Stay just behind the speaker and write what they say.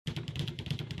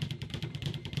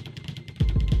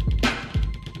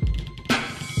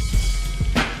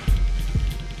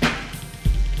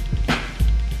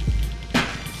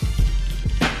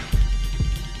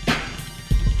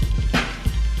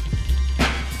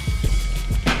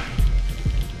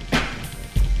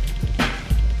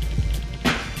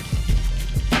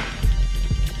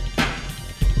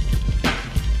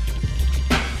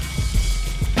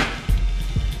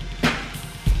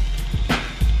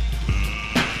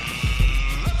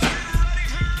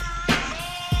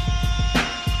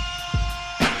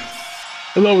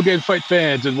Hello again, fight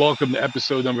fans, and welcome to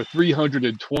episode number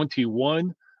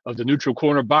 321 of the Neutral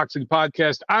Corner Boxing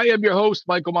Podcast. I am your host,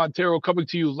 Michael Montero, coming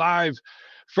to you live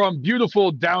from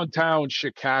beautiful downtown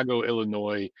Chicago,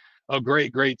 Illinois. A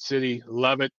great, great city.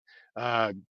 Love it.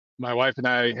 Uh, my wife and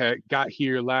I got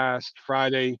here last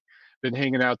Friday, been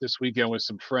hanging out this weekend with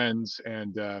some friends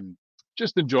and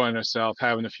just enjoying ourselves,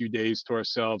 having a few days to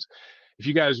ourselves. If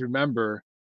you guys remember,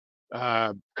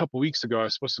 a couple weeks ago, I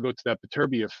was supposed to go to that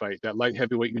Beterbiev fight, that light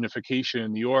heavyweight unification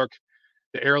in New York.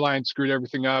 The airline screwed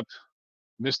everything up,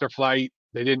 missed our flight.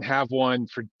 They didn't have one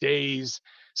for days.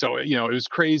 So, it was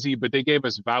crazy, but they gave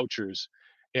us vouchers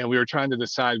and we were trying to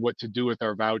decide what to do with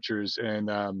our vouchers.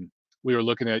 And we were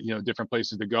looking at, different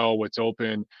places to go, what's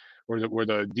open, where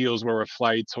the deals were with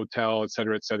flights, hotel, et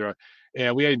cetera, et cetera.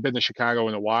 And we hadn't been to Chicago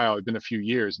in a while. It'd been a few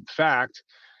years. In fact,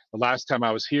 the last time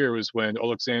I was here was when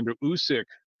Alexander Usyk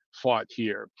fought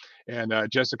here. And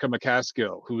Jessica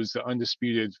McCaskill, who is the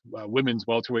undisputed women's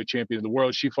welterweight champion of the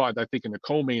world, she fought, I think, in the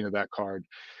co-main of that card.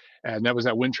 And that was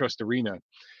at Wintrust Arena.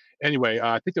 Anyway,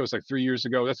 I think that was like 3 years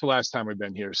ago. That's the last time we've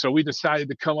been here. So we decided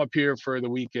to come up here for the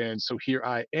weekend. So here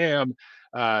I am.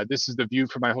 This is the view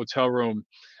from my hotel room.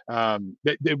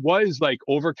 It was like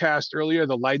overcast earlier.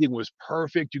 The lighting was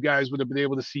perfect. You guys would have been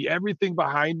able to see everything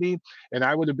behind me, and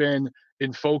I would have been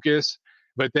in focus.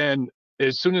 But then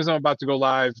as soon as I'm about to go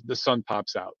live, the sun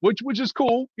pops out, which is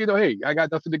cool. Hey, I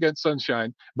got nothing against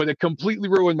sunshine, but it completely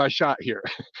ruined my shot here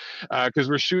because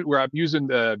where I'm using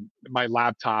my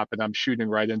laptop and I'm shooting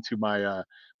right into my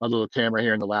little camera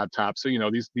here in the laptop. So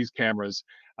these cameras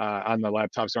on the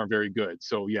laptops aren't very good.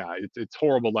 So yeah, it's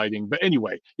horrible lighting. But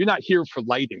anyway, you're not here for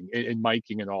lighting and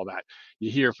miking and all that.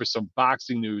 You're here for some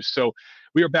boxing news. So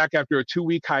we are back after a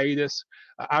 2-week hiatus.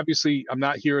 Obviously, I'm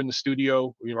not here in the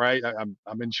studio, right?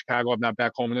 I'm in Chicago. I'm not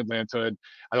back home in Atlanta. And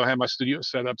I don't have my studio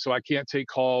set up, so I can't take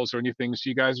calls or anything. So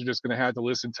you guys are just going to have to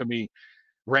listen to me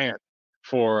rant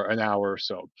for an hour or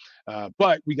so.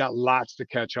 But we got lots to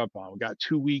catch up on. We got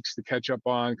 2 weeks to catch up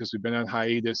on because we've been on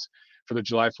hiatus for the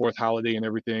July 4th holiday and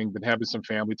everything, been having some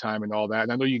family time and all that.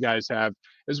 And I know you guys have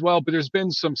as well, but there's been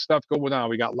some stuff going on.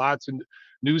 We got lots of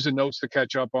news and notes to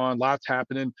catch up on, lots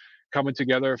happening, coming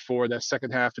together for that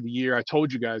second half of the year. I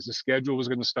told you guys the schedule was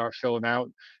going to start filling out,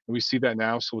 and we see that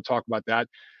now. So we'll talk about that.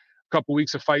 Couple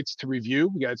weeks of fights to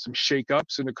review. We got some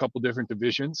shakeups in a couple different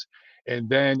divisions, and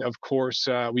then of course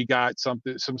we got some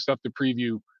stuff to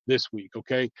preview this week.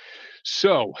 Okay,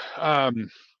 so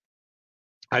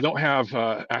I don't have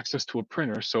access to a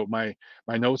printer, so my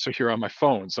notes are here on my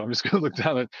phone. So I'm just going to look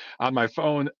down on my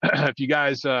phone. If you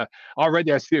guys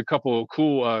already, I see a couple of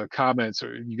cool comments,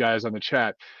 or you guys on the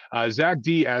chat. Zach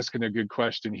D asking a good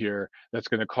question here that's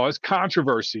going to cause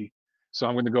controversy. So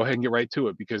I'm going to go ahead and get right to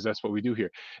it because that's what we do here.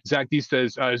 Zach D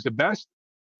says, is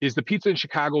the pizza in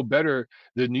Chicago better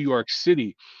than New York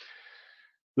City?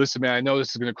 Listen, man, I know this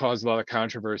is going to cause a lot of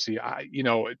controversy.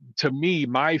 To me,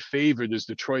 my favorite is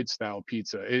Detroit style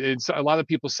pizza. It's a lot of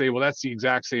people say, well, that's the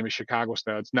exact same as Chicago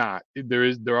style. It's not.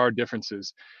 There are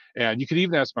differences, and you could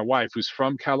even ask my wife, who's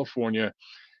from California.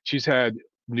 She's had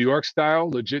New York style,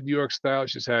 legit New York style.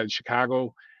 She's had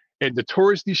Chicago, and the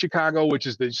touristy Chicago, which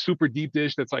is the super deep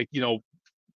dish that's like 2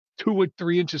 or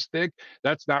 3 inches thick.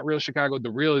 That's not real Chicago. The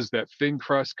real is that thin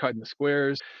crust cut into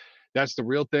squares. That's the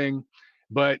real thing.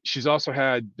 But she's also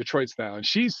had Detroit style, and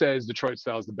she says Detroit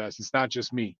style is the best. It's not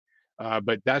just me,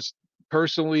 but that's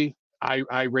personally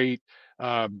I rate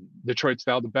Detroit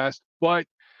style the best. But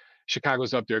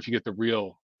Chicago's up there if you get the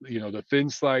real, the thin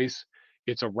slice.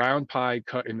 It's a round pie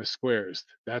cut into squares.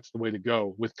 That's the way to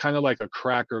go with kind of like a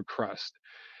cracker crust.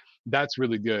 That's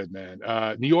really good, man.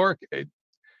 New York,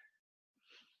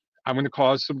 I'm going to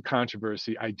cause some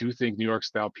controversy. I do think New York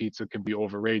style pizza can be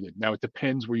overrated. Now, it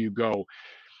depends where you go.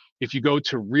 If you go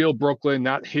to real Brooklyn,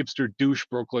 not hipster douche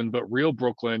Brooklyn, but real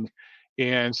Brooklyn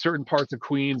and certain parts of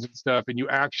Queens and stuff, and you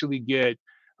actually get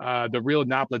the real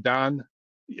Napoletan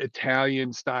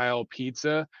Italian style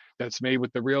pizza that's made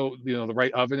with the real, the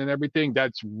right oven and everything,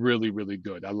 that's really, really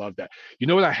good. I love that. You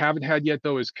know what I haven't had yet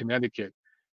though is Connecticut,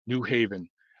 New Haven.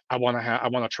 I want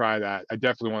to try that. I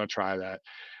definitely want to try that.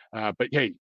 But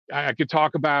hey, I could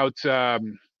talk about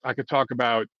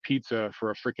pizza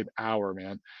for a freaking hour,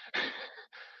 man.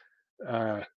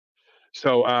 Uh,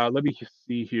 so let me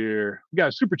see here. We got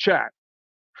a super chat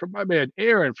from my man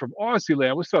Aaron from Aussie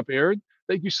Land. What's up, Aaron?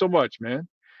 Thank you so much, man.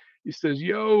 He says,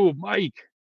 "Yo, Mike,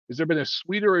 has there been a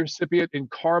sweeter recipient in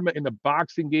karma in the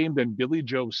boxing game than Billy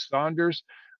Joe Saunders?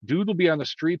 Dude will be on the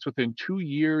streets within 2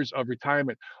 years of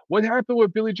retirement. What happened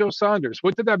with Billy Joe Saunders?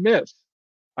 What did I miss?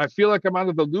 I feel like I'm out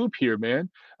of the loop here, man.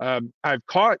 I've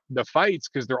caught the fights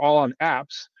because they're all on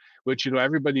apps, which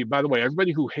everybody. By the way,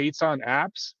 everybody who hates on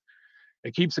apps,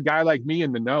 It keeps a guy like me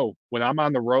in the know when I'm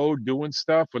on the road doing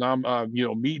stuff, when I'm,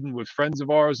 meeting with friends of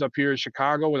ours up here in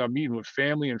Chicago, when I'm meeting with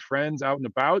family and friends out and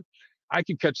about. I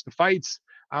can catch the fights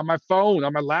on my phone,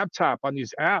 on my laptop, on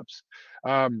these apps.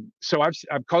 So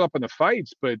I've caught up on the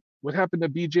fights, but what happened to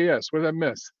BJS? What did I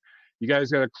miss? You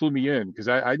guys got to clue me in because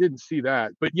I didn't see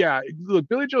that. But yeah, look,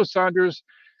 Billy Joe Saunders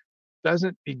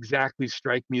doesn't exactly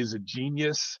strike me as a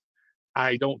genius.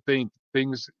 I don't think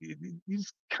he's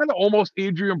kind of almost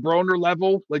Adrian Broner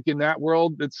level, like in that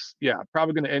world. It's, yeah,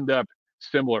 probably going to end up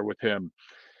similar with him.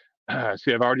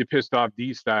 See, I've already pissed off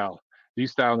D Style. D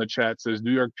Style in the chat says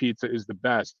New York pizza is the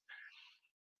best.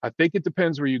 I think it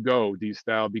depends where you go, D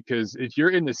Style, because if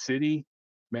you're in the city,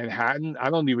 Manhattan, I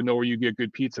don't even know where you get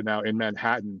good pizza now in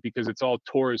Manhattan because it's all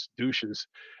tourist douches.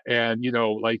 And,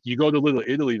 like you go to Little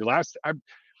Italy.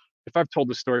 If I've told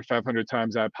the story 500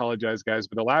 times, I apologize, guys.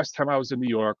 But the last time I was in New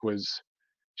York was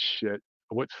shit.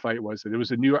 What fight was it? It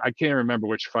was a New York. I can't remember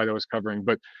which fight I was covering,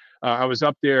 but I was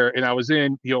up there and I was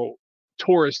in,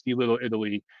 touristy Little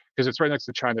Italy because it's right next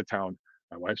to Chinatown.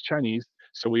 My wife's Chinese.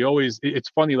 So it's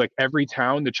funny, like every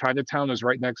town, the Chinatown is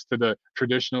right next to the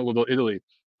traditional Little Italy.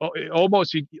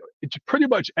 Almost, it's pretty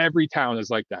much every town is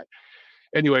like that.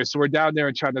 Anyway, so we're down there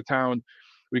in Chinatown.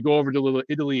 We go over to Little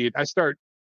Italy. And I start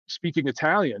speaking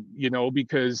Italian,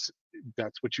 because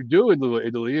that's what you do in Little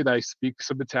Italy. And I speak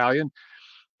some Italian.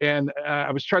 And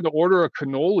I was trying to order a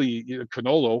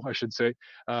cannolo, I should say,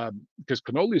 because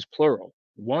cannoli is plural.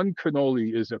 One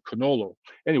cannoli is a cannolo.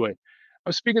 Anyway, I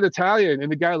was speaking Italian,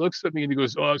 and the guy looks at me and he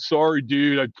goes, "Oh, sorry,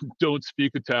 dude, I don't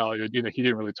speak Italian." He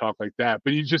didn't really talk like that,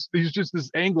 but he's just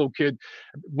this Anglo kid.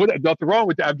 Nothing wrong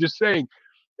with that. I'm just saying,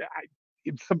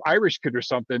 some Irish kid or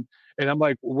something, and I'm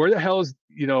like, where the hell is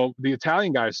the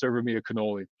Italian guy serving me a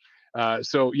cannoli?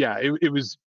 So yeah, it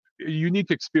was a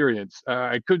unique experience.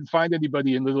 I couldn't find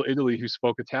anybody in Little Italy who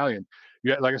spoke Italian.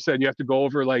 Like I said, you have to go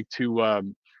over like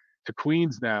to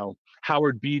Queens now,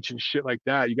 Howard Beach and shit like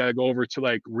that. You got to go over to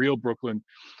like real Brooklyn,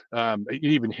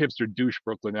 even hipster douche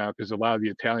Brooklyn now, because a lot of the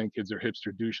Italian kids are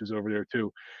hipster douches over there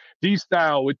too. D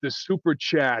Style with the super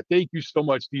chat. Thank you so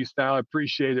much, D Style. I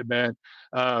appreciate it, man.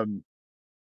 And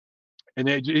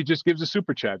it just gives a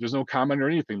super chat. There's no comment or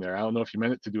anything there. I don't know if you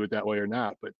meant it to do it that way or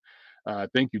not, but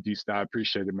thank you, D Style. I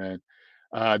appreciate it, man.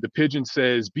 The Pigeon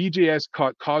says BJS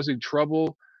caught causing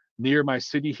trouble near my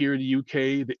city here in the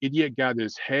UK. The idiot got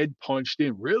his head punched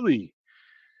in. Really?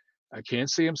 I can't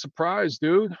say I'm surprised,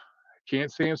 dude. I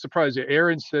can't say I'm surprised.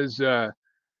 Aaron says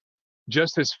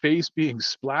just his face being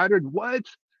splattered. What?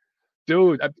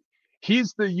 Dude,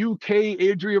 he's the UK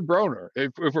Adrian Broner.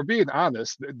 If we're being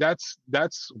honest, that's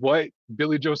what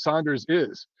Billy Joe Saunders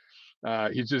is.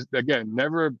 He just, again,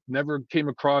 never came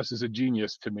across as a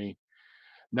genius to me.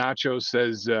 Nacho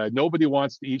says, nobody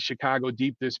wants to eat Chicago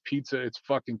deep dish pizza. It's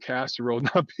fucking casserole,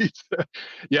 not pizza.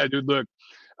 Yeah, dude, look,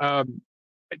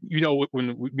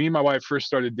 when me and my wife first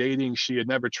started dating, she had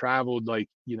never traveled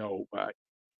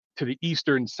to the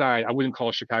eastern side. I wouldn't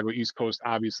call Chicago East Coast,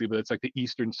 obviously, but it's like the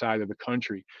eastern side of the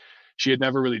country. She had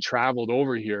never really traveled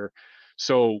over here.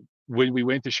 So when we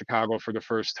went to Chicago for the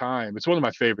first time, it's one of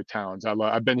my favorite towns.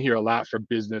 I've been here a lot for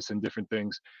business and different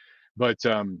things, but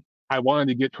I wanted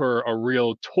to get her a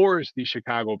real touristy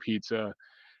Chicago pizza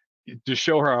to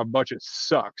show her how much it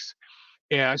sucks.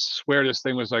 And I swear this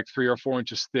thing was like 3 or 4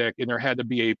 inches thick, and there had to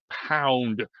be a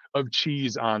pound of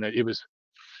cheese on it. It was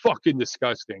fucking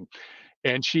disgusting.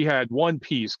 And she had one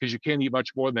piece because you can't eat much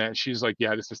more than that. She's like,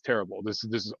 "Yeah, this is terrible. This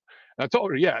is." And I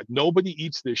told her, "Yeah, nobody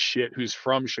eats this shit who's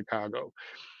from Chicago.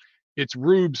 It's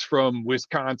rubes from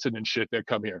Wisconsin and shit that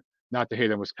come here." Not to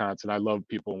hate on Wisconsin. I love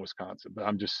people in Wisconsin, but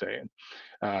I'm just saying,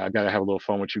 I got to have a little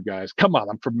fun with you guys. Come on,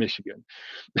 I'm from Michigan.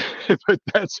 But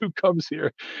that's who comes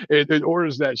here and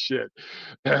orders that shit.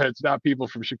 It's not people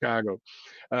from Chicago.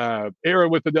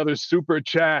 Aaron with another super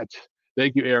chat.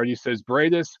 Thank you, Aaron. He says,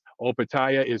 Bradis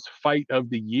Opataya is fight of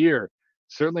the year.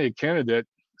 Certainly a candidate,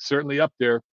 certainly up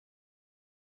there.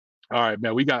 All right,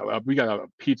 man, we got a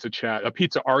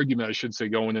pizza argument, I should say,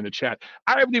 going in the chat.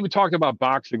 I haven't even talked about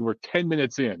boxing. We're 10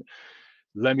 minutes in.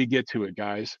 Let me get to it,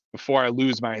 guys, before I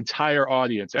lose my entire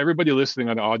audience. Everybody listening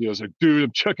on the audio is like, dude,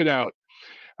 I'm checking out.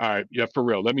 All right, yeah, for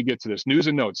real. Let me get to this. News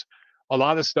and notes. A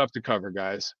lot of stuff to cover,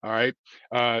 guys. All right.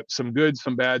 Some good,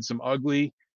 some bad, some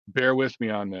ugly. Bear with me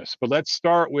on this. But let's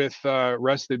start with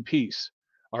rest in peace.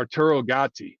 Arturo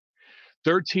Gatti,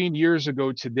 13 years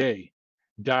ago today,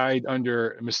 died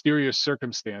under mysterious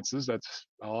circumstances. That's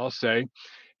all I'll say.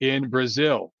 In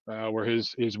Brazil, where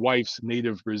his wife's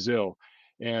native Brazil.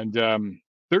 And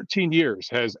 13 years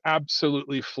has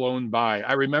absolutely flown by.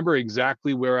 I remember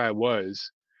exactly where I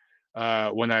was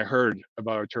when I heard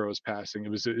about Arturo's passing. It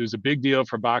was a big deal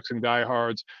for boxing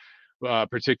diehards.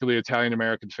 particularly Italian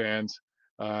American fans.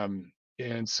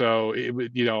 And so it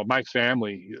would, my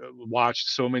family watched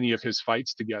so many of his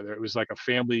fights together. It was like a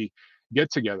family get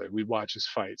together. We'd watch his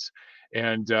fights.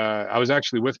 And I was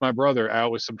actually with my brother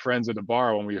out with some friends at a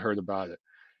bar when we heard about it.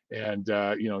 And,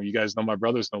 you guys know my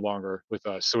brother's no longer with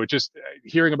us. So it just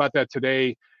hearing about that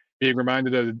today, being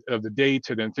reminded of the date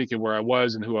and then thinking where I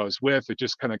was and who I was with, it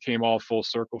just kind of came all full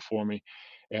circle for me.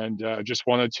 And just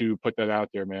wanted to put that out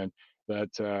there, man,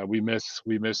 that we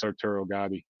miss Arturo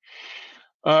Gatti.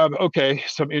 Okay,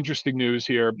 some interesting news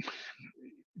here.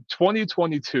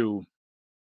 2022,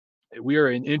 we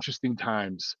are in interesting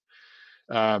times.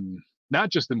 Not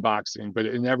just in boxing, but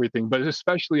in everything, but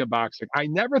especially in boxing. I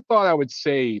never thought I would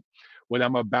say what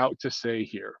I'm about to say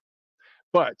here,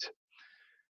 but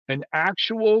an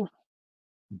actual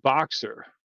boxer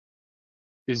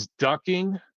is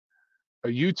ducking a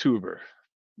YouTuber.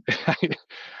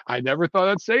 I never thought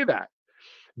I'd say that.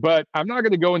 But I'm not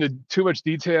going to go into too much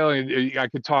detail, and I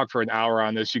could talk for an hour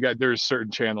on this. There's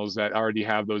certain channels that already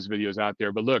have those videos out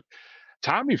there. But look,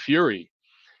 Tommy Fury,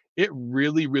 it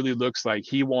really, really looks like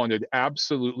he wanted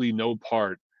absolutely no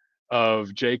part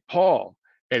of Jake Paul,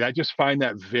 and I just find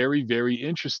that very, very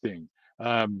interesting.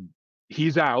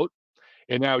 He's out,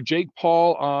 and now Jake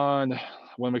Paul on.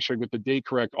 I want to make sure I get the date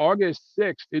correct. August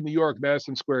 6th in New York,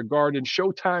 Madison Square Garden,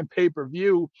 Showtime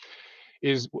pay-per-view,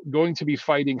 is going to be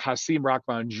fighting Hasim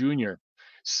Rahman Jr.,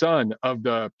 son of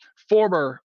the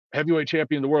former heavyweight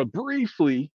champion of the world,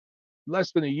 briefly,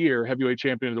 less than a year, heavyweight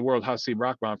champion of the world, Hasim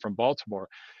Rahman from Baltimore.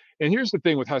 And here's the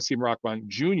thing with Hasim Rahman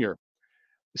Jr.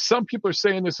 Some people are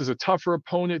saying this is a tougher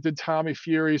opponent than Tommy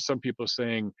Fury. Some people are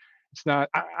saying it's not.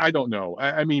 I don't know.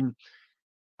 I mean,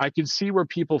 I can see where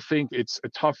people think it's a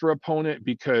tougher opponent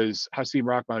because Hasim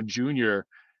Rahman Jr.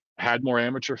 had more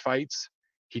amateur fights.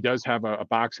 He does have a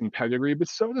boxing pedigree, but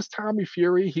so does Tommy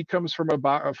Fury. He comes from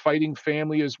a fighting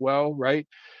family as well, right?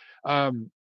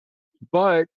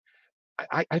 But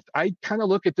I kind of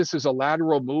look at this as a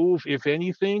lateral move. If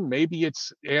anything, maybe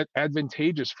it's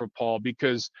advantageous for Paul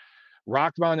because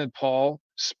Rahman and Paul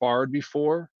sparred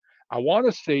before. I want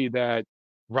to say that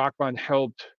Rahman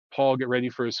helped Paul get ready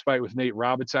for his fight with Nate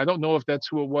Robinson. I don't know if that's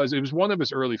who it was. It was one of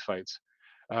his early fights.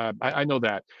 I know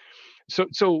that.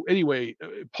 So anyway,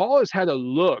 Paul has had a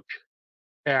look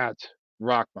at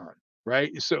Rahman,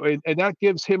 right? So and that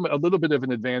gives him a little bit of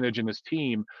an advantage in his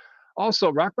team.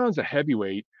 Also, Rahman's a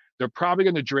heavyweight. They're probably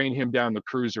going to drain him down the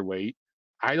cruiserweight.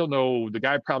 I don't know. The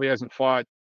guy probably hasn't fought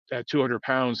at 200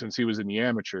 pounds since he was in the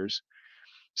amateurs.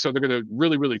 So they're going to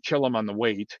really, really kill him on the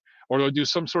weight, or they'll do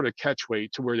some sort of catch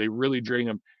weight to where they really drain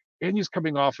him. And he's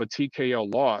coming off a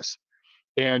TKO loss.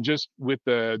 And just with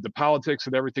the politics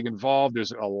and everything involved,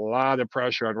 there's a lot of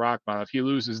pressure on Rahman. If he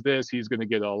loses this, he's going to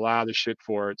get a lot of shit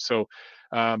for it. So,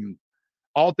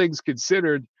 all things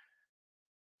considered,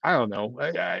 I don't know.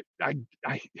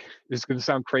 This is going to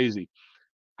sound crazy.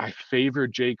 I favor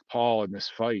Jake Paul in this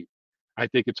fight. I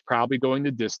think it's probably going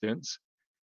the distance.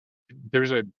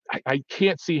 I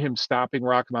can't see him stopping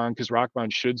Rahman because Rahman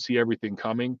should see everything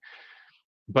coming.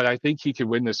 But I think he can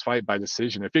win this fight by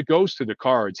decision. If it goes to the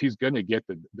cards, he's going to get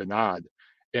the nod.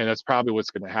 And that's probably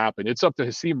what's going to happen. It's up to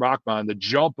Hasim Rahman to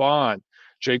jump on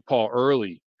Jake Paul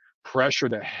early, pressure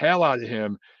the hell out of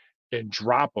him, and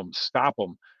drop him, stop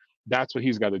him. That's what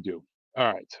he's got to do.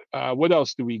 All right. What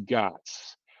else do we got?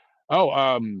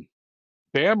 Oh,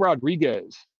 Bam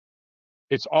Rodriguez.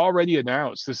 It's already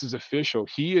announced. This is official.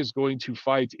 He is going to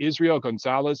fight Israel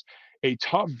Gonzalez, a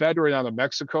tough veteran out of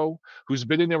Mexico who's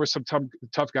been in there with some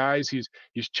tough guys. He's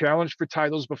challenged for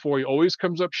titles before. He always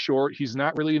comes up short. He's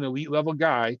not really an elite level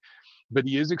guy, but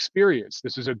he is experienced.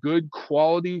 This is a good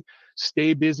quality,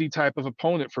 stay busy type of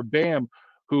opponent for Bam,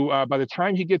 who by the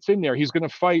time he gets in there, he's going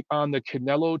to fight on the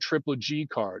Canelo Triple G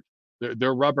card,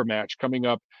 their rubber match coming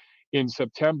up in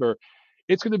September.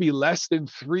 It's going to be less than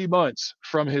 3 months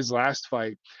from his last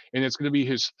fight, and it's going to be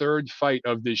his third fight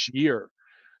of this year.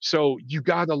 So you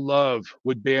got to love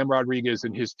what Bam Rodriguez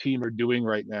and his team are doing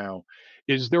right now.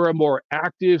 Is there a more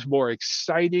active, more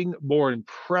exciting, more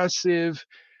impressive,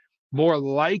 more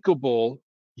likable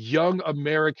young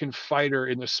American fighter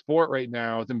in the sport right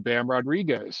now than Bam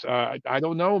Rodriguez? I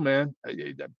don't know, man.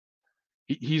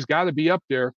 He's got to be up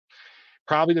there.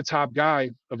 Probably the top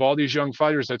guy of all these young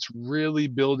fighters that's really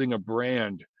building a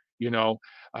brand,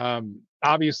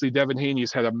 Obviously, Devin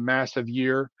Haney's had a massive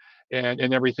year and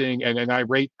everything. And I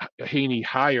rate Haney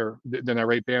higher than I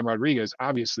rate Bam Rodriguez,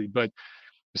 obviously. But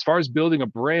as far as building a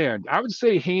brand, I would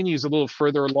say Haney is a little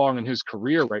further along in his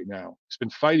career right now. He's been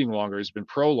fighting longer. He's been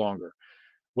pro longer.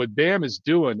 What Bam is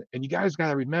doing, and you guys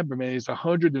got to remember, man, he's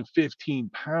 115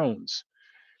 pounds.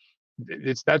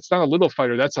 that's not a little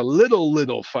fighter. That's a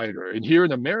little fighter. And here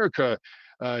in America,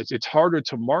 it's harder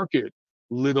to market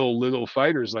little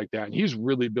fighters like that. And he's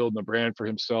really building a brand for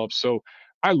himself. So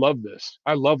I love this.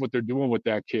 I love what they're doing with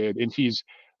that kid, and he's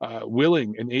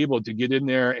willing and able to get in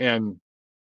there. And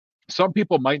some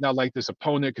people might not like this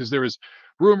opponent because there is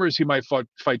rumors he might fight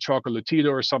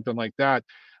Chocolatito or something like that.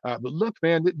 But look,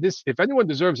 man, this if anyone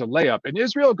deserves a layup, and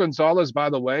Israel Gonzalez, by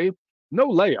the way, no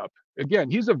layup.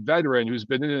 Again, he's a veteran who's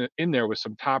been in there with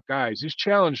some top guys. He's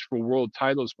challenged for world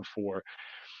titles before,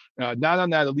 not on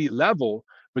that elite level,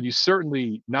 but he's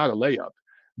certainly not a layup.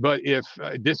 But if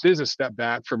this is a step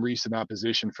back from recent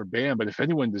opposition for Bam, but if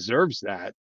anyone deserves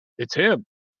that, it's him.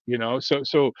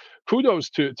 So kudos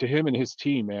to him and his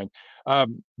team, man.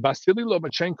 Vasily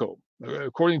Lomachenko,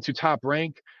 according to Top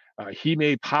Rank, he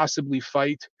may possibly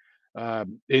fight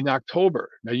in October.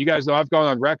 Now, you guys know I've gone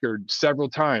on record several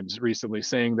times recently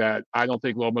saying that I don't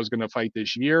think Loma's going to fight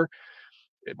this year.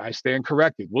 I stand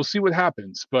corrected. We'll see what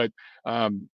happens. But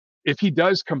if he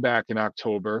does come back in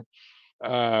October,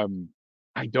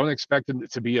 I don't expect him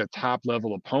to be a top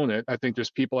level opponent. I think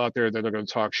there's people out there that are going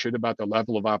to talk shit about the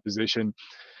level of opposition.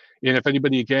 And if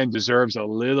anybody, again, deserves a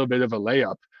little bit of a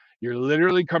layup, you're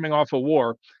literally coming off a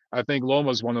war. I think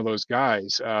Loma's one of those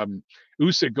guys.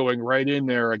 Usyk going right in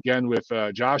there again with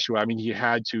Joshua. I mean, he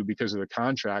had to because of the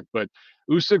contract, but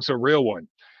Usyk's a real one.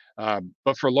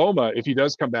 But for Loma, if he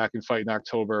does come back and fight in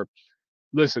October,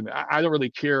 listen, I don't really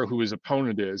care who his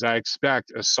opponent is. I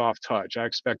expect a soft touch. I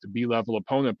expect a B-level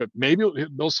opponent, but maybe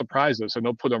they'll surprise us and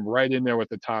they'll put him right in there with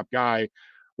the top guy.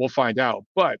 We'll find out.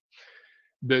 But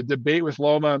the debate with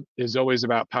Loma is always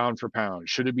about pound for pound.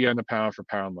 Should it be on the pound for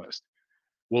pound list?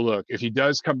 Well, look, if he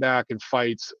does come back and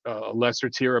fights a lesser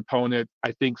tier opponent,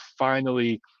 I think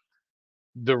finally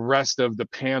the rest of the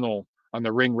panel on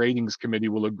the Ring Ratings Committee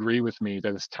will agree with me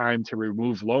that it's time to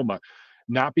remove Loma.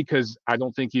 Not because I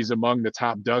don't think he's among the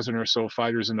top dozen or so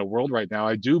fighters in the world right now.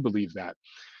 I do believe that.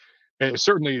 And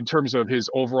certainly in terms of his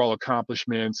overall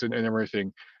accomplishments and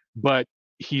everything. But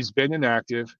he's been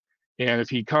inactive. And if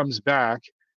he comes back,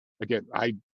 again,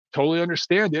 I totally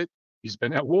understand it. He's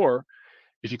been at war.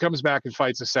 If he comes back and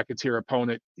fights a second-tier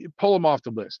opponent, pull him off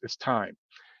the list. It's time.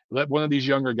 Let one of these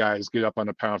younger guys get up on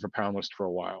the pound-for-pound list for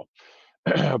a while.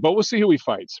 But we'll see who he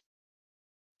fights.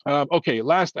 Okay,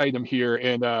 last item here,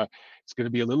 and it's going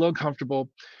to be a little uncomfortable.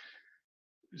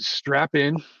 Strap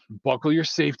in, buckle your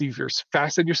safety,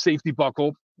 fasten your safety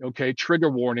buckle. Okay, trigger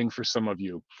warning for some of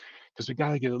you, because we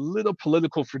got to get a little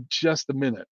political for just a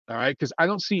minute. All right, because I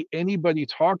don't see anybody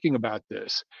talking about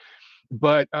this,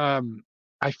 but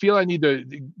I feel I need to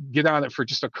get on it for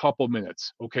just a couple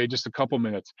minutes. Okay, just a couple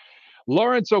minutes.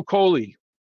 Lawrence Okolie.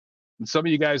 And some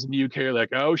of you guys in the UK are like,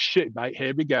 oh shit, mate,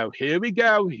 here we go. Here we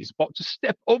go. He's about to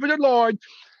step over the line.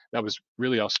 That was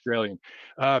really Australian.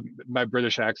 My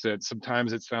British accent,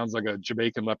 sometimes it sounds like a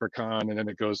Jamaican leprechaun and then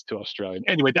it goes to Australian.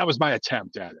 Anyway, that was my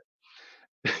attempt at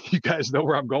it. You guys know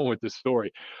where I'm going with this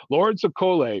story. Lawrence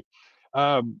Okolie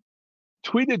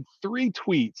tweeted 3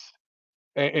 tweets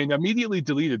and immediately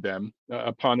deleted them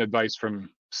upon advice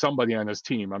from somebody on his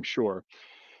team, I'm sure,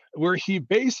 where he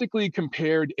basically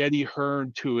compared Eddie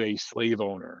Hearn to a slave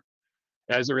owner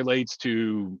as it relates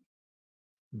to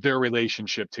their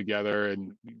relationship together.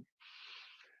 And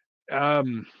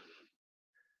I'm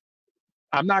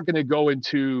not going to go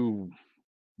into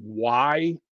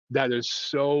why that is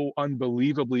so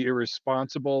unbelievably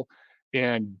irresponsible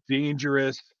and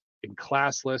dangerous and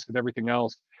classless and everything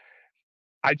else.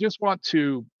 I just want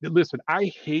to listen.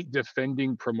 I hate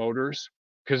defending promoters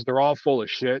because they're all full of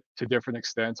shit to different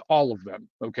extents, all of them.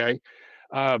 Okay.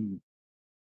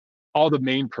 All the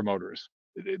main promoters,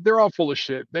 they're all full of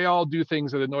shit. They all do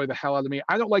things that annoy the hell out of me.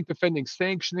 I don't like defending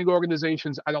sanctioning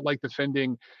organizations. I don't like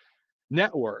defending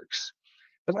networks.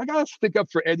 But I got to stick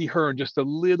up for Eddie Hearn just a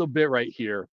little bit right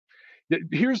here.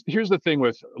 Here's the thing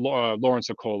with Lawrence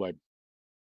Okolie.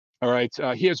 All right.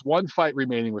 He has 1 fight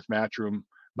remaining with Matchroom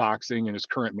Boxing and his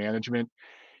current management.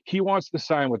 He wants to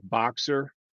sign with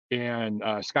Boxer and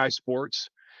Sky Sports.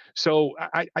 So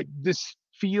this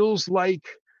feels like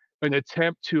an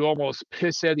attempt to almost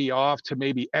piss Eddie off to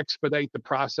maybe expedite the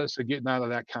process of getting out of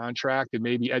that contract and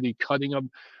maybe Eddie cutting him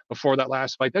before that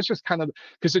last fight. That's just kind of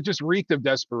because it just reeked of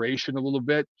desperation a little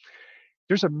bit.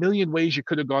 There's a million ways you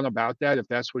could have gone about that if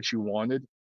that's what you wanted.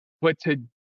 But to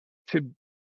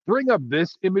bring up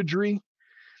this imagery,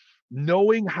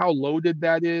 knowing how loaded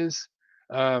that is,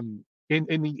 in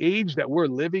the age that we're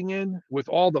living in, with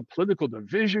all the political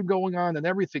division going on and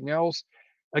everything else,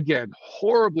 again,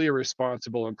 horribly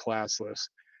irresponsible and classless,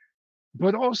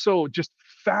 but also just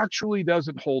factually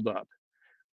doesn't hold up.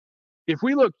 if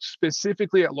we look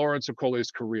specifically at Lawrence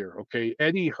Okole's career, okay,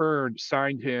 Eddie Hearn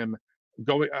signed him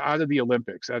going out of the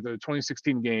Olympics at the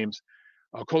 2016 games.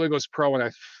 Okole goes pro, and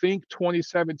I think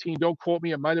 2017. Don't quote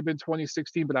me; it might have been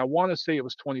 2016, but I want to say it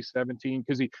was 2017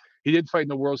 because he did fight in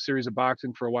the World Series of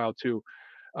Boxing for a while too.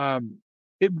 Um,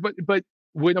 but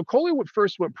when Okole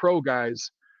first went pro,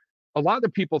 guys, a lot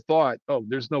of people thought, oh,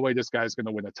 there's no way this guy's going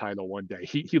to win a title one day.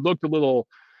 He looked a little,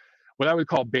 what I would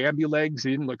call Bambi legs.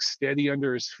 He didn't look steady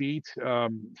under his feet.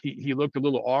 He looked a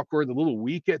little awkward, a little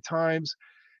weak at times.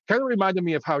 Kind of reminded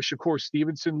me of how Shakur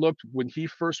Stevenson looked when he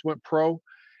first went pro,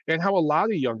 and how a lot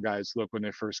of young guys look when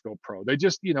they first go pro. They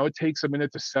just, it takes a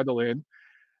minute to settle in.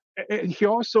 And he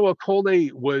also,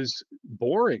 Okole was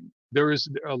boring. There was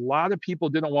a lot of people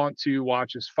didn't want to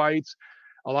watch his fights.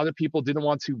 A lot of people didn't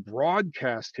want to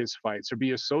broadcast his fights or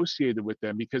be associated with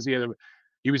them because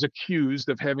he was accused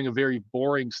of having a very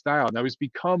boring style. Now he's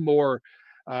become more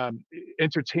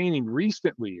entertaining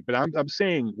recently, but I'm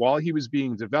saying while he was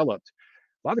being developed,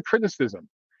 a lot of criticism.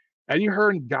 Eddie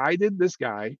Hearn guided this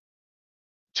guy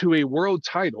to a world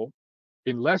title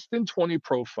in less than 20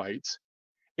 pro fights.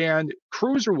 And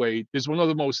cruiserweight is one of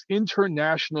the most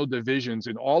international divisions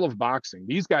in all of boxing.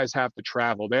 These guys have to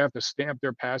travel. They have to stamp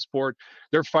their passport.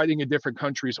 They're fighting in different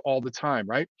countries all the time,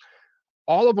 right?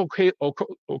 All of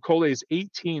Okole's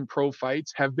 18 pro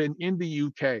fights have been in the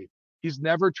UK. He's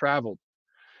never traveled.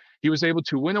 He was able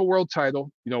to win a world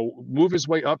title, move his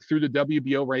way up through the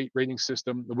WBO rating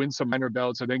system, win some minor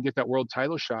belts, and then get that world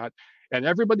title shot. And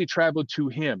everybody traveled to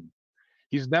him.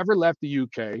 He's never left the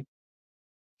UK.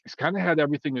 He's kind of had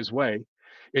everything his way.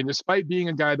 And despite being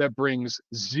a guy that brings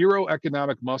zero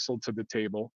economic muscle to the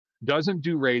table, doesn't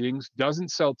do ratings, doesn't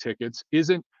sell tickets,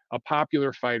 isn't a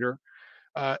popular fighter,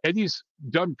 Eddie's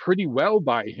done pretty well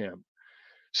by him.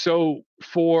 So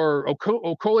for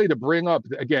Okole to bring up,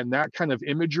 again, that kind of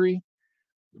imagery,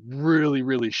 really,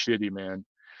 really shitty, man.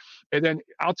 And then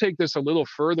I'll take this a little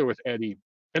further with Eddie.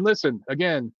 And listen,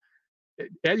 again,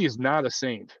 Eddie is not a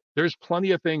saint. There's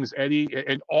plenty of things Eddie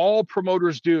and all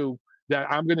promoters do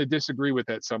that I'm going to disagree with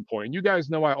at some point. And you guys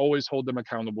know I always hold them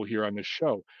accountable here on this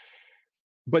show.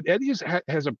 But Eddie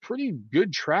has a pretty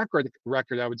good track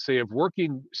record, I would say, of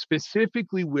working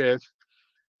specifically with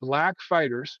Black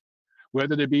fighters,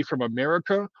 whether they be from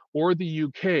America or the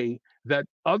UK, that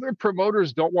other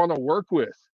promoters don't want to work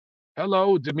with.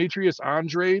 Hello, Demetrius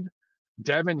Andrade,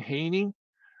 Devin Haney,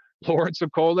 Lawrence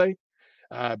Okole,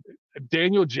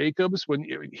 Daniel Jacobs. When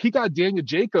he got Daniel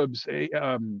Jacobs a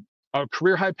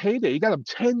career high payday, he got him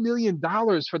 $10 million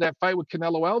for that fight with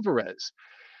Canelo Alvarez.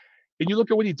 And you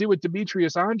look at what he did with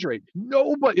Demetrius Andrade.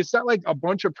 Nobody, it's not like a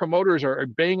bunch of promoters are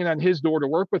banging on his door to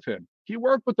work with him. He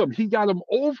worked with them. He got him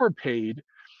overpaid,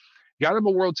 got him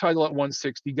a world title at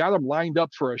 160, got him lined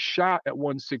up for a shot at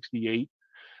 168.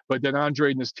 But then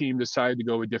Andrade and his team decided to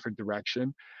go a different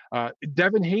direction.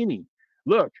 Devin Haney,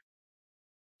 look,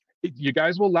 you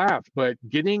guys will laugh, but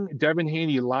getting Devin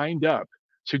Haney lined up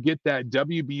to get that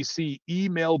WBC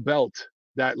email belt,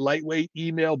 that lightweight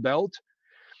email belt,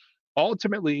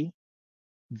 ultimately,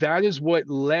 that is what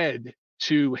led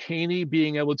to Haney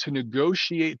being able to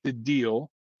negotiate the deal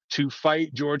to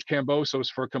fight George Kambosos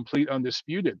for complete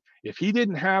undisputed. If he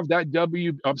didn't have that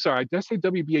WBC.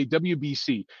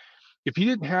 If he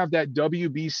didn't have that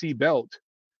WBC belt,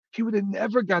 he would have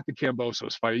never got the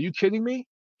Kambosos fight. Are you kidding me?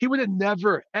 He would have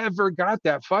never, ever got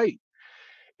that fight.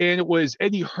 And it was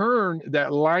Eddie Hearn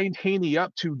that lined Haney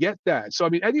up to get that. So, I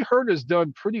mean, Eddie Hearn has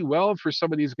done pretty well for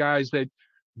some of these guys that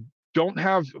don't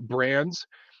have brands,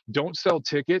 don't sell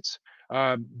tickets,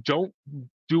 don't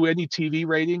do any TV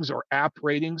ratings or app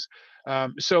ratings.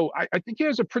 So I think he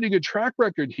has a pretty good track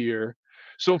record here.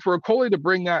 So for Okole to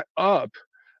bring that up,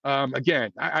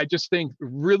 again, I just think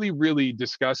really, really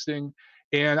disgusting.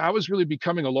 And I was really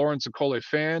becoming a Lawrence Okole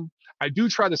fan. I do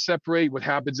try to separate what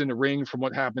happens in the ring from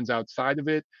what happens outside of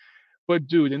it. But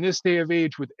dude, in this day of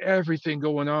age with everything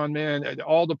going on, man, and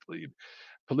all the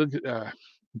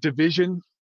division,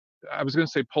 I was going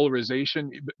to say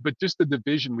polarization, but just the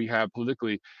division we have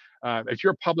politically. If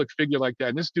you're a public figure like that,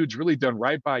 and this dude's really done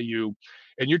right by you,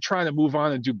 and you're trying to move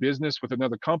on and do business with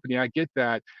another company, I get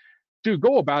that. Dude,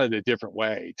 go about it a different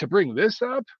way. To bring this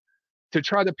up, to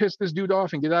try to piss this dude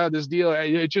off and get out of this deal,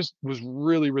 it just was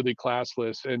really, really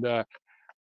classless. And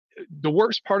the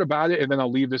worst part about it, and then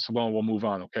I'll leave this alone, we'll move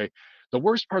on, okay? The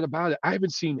worst part about it, I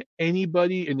haven't seen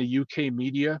anybody in the UK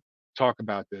media talk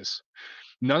about this.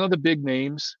 None of the big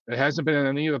names. It hasn't been on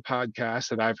any of the podcasts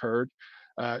that I've heard.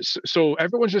 So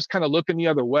everyone's just kind of looking the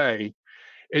other way.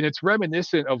 And it's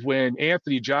reminiscent of when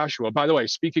Anthony Joshua, by the way,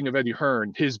 speaking of Eddie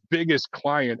Hearn, his biggest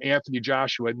client, Anthony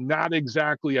Joshua, not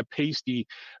exactly a pasty,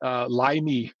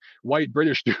 limey white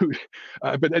British dude.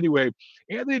 But anyway,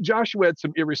 Anthony Joshua had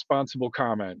some irresponsible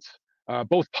comments,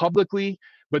 both publicly,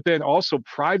 but then also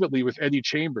privately with Eddie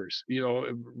Chambers,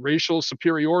 racial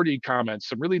superiority comments,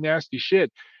 some really nasty shit.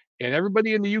 And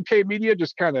everybody in the UK media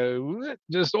just kind of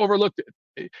just overlooked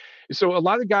it. So a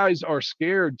lot of guys are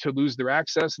scared to lose their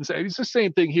access and say it's the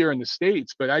same thing here in the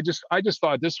States. But I just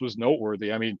thought this was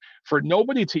noteworthy. I mean, for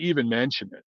nobody to even mention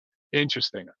it,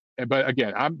 interesting. But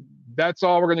again, that's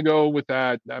all we're going to go with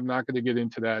that. I'm not going to get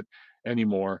into that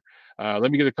anymore.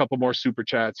 Let me get a couple more super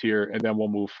chats here, and then we'll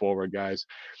move forward, guys.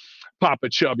 Papa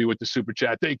Chubby with the super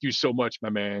chat. Thank you so much,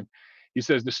 my man. He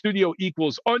says the studio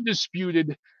equals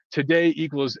undisputed. Today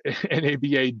equals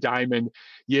NABA diamond.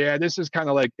 Yeah, this is kind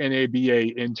of like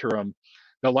NABA interim.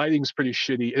 The lighting's pretty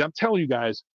shitty. And I'm telling you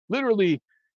guys, literally,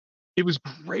 it was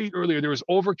great earlier. There was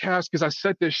overcast because I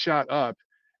set this shot up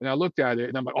and I looked at it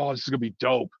and I'm like, oh, this is going to be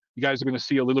dope. You guys are going to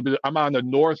see a little bit. I'm on the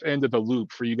north end of the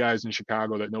loop for you guys in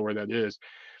Chicago that know where that is.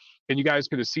 And you guys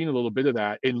could have seen a little bit of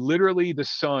that. And literally the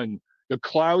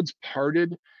clouds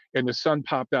parted and the sun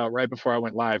popped out right before I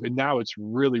went live. And now it's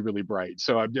really, really bright.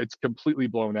 So it's completely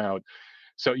blown out.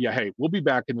 So yeah, hey, we'll be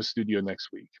back in the studio next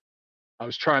week. I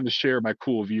was trying to share my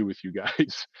cool view with you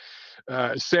guys.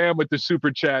 Sam with the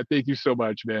super chat. Thank you so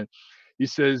much, man. He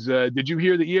says, did you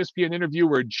hear the ESPN interview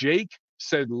where Jake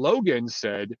said Logan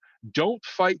said, don't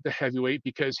fight the heavyweight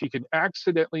because he can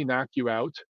accidentally knock you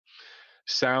out?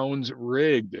 Sounds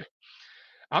rigged.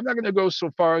 I'm not going to go so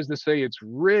far as to say it's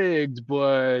rigged,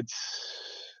 but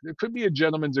there could be a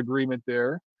gentleman's agreement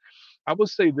there. I will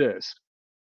say this.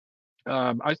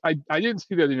 I didn't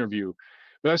see that interview,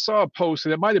 but I saw a post,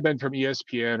 and it might have been from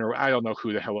ESPN or I don't know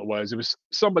who the hell it was. It was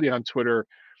somebody on Twitter.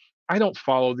 I don't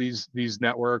follow these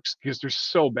networks because they're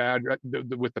so bad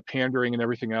with the pandering and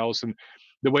everything else, and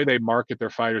the way they market their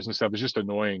fighters and stuff is just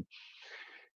annoying.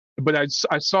 But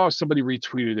I saw somebody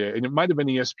retweeted it, and it might have been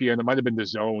ESPN, it might have been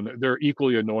DAZN. They're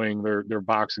equally annoying. They're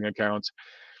boxing accounts,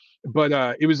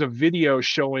 but it was a video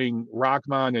showing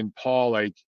Rahman and Paul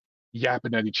like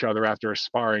yapping at each other after a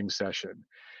sparring session,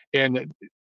 and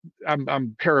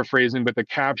I'm paraphrasing, but the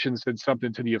caption said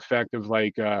something to the effect of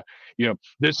like,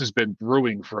 this has been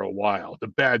brewing for a while. The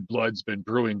bad blood's been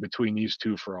brewing between these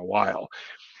two for a while,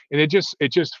 and it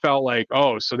just felt like,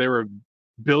 oh, so they were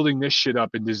building this shit up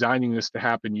and designing this to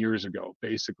happen years ago,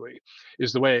 basically,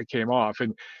 is the way it came off.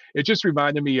 And it just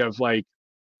reminded me of like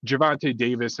Gervonta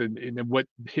Davis and what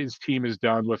his team has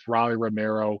done with Raleigh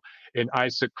Romero and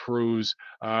Isaac Cruz,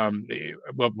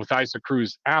 with Isaac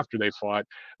Cruz after they fought,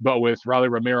 but with Raleigh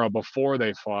Romero before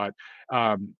they fought.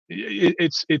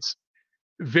 It's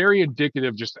very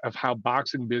indicative just of how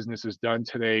boxing business is done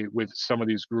today with some of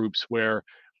these groups where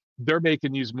they're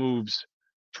making these moves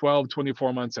 12,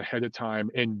 24 months ahead of time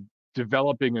and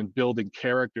developing and building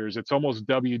characters. It's almost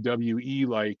WWE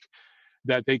like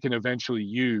that they can eventually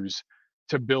use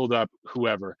to build up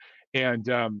whoever. And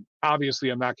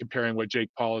obviously, I'm not comparing what Jake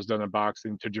Paul has done in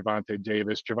boxing to Gervonta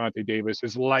Davis. Gervonta Davis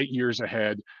is light years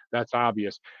ahead. That's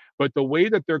obvious. But the way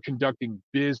that they're conducting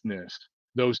business,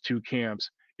 those two camps,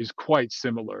 is quite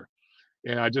similar.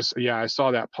 And I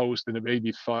saw that post and it made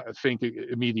me think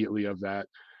immediately of that,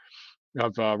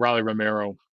 of Raleigh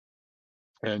Romero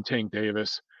and Tank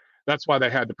Davis. That's why they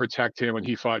had to protect him when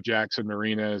he fought Jackson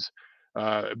Marinez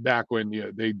back when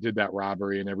they did that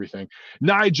robbery and everything.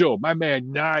 Nigel, my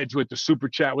man, Nigel with the super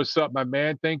chat. What's up, my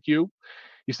man? Thank you.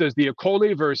 He says the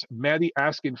Okolie versus Maddie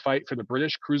Askin fight for the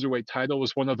British cruiserweight title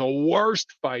was one of the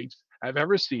worst fights I've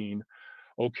ever seen.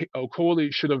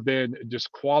 Okolie should have been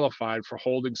disqualified for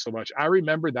holding so much. I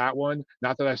remember that one.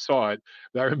 Not that I saw it,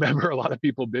 but I remember a lot of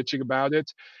people bitching about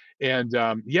it. And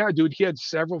yeah, dude, he had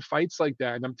several fights like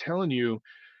that. And I'm telling you,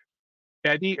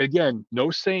 Eddie, again,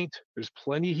 no saint. There's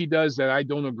plenty he does that I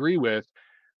don't agree with.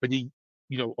 But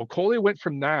Okolie went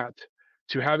from that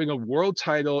to having a world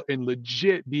title and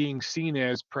legit being seen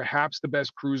as perhaps the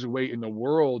best cruiserweight in the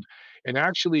world. And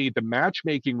actually, the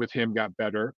matchmaking with him got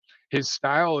better. His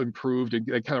style improved and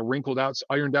kind of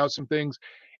ironed out some things.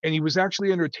 And he was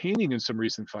actually entertaining in some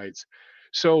recent fights.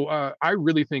 So I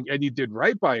really think Eddie did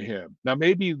right by him. Now,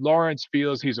 maybe Lawrence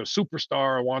feels he's a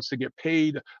superstar and wants to get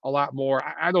paid a lot more.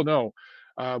 I don't know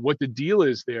what the deal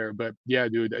is there. But yeah,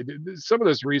 dude, some of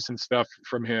this recent stuff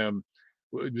from him,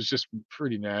 it was just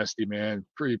pretty nasty, man.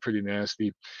 Pretty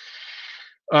nasty.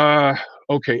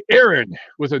 Okay, Aaron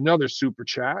with another super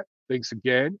chat. Thanks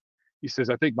again. He says,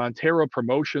 I think Montero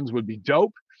Promotions would be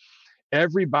dope.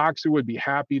 Every boxer would be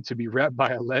happy to be repped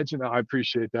by a legend. I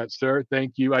appreciate that, sir.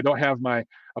 Thank you. I don't have my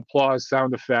applause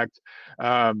sound effect.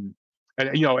 And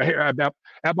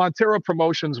at Montero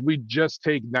Promotions, we just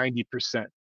take 90%.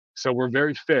 So we're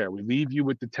very fair. We leave you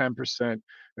with the 10%, and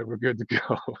we're good to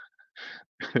go.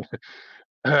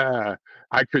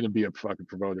 I couldn't be a fucking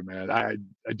promoter, man. I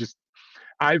just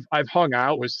I've hung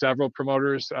out with several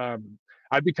promoters.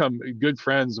 I've become good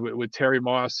friends with Terry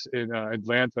Moss in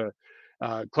Atlanta,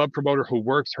 club promoter who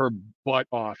works her butt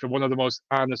off and one of the most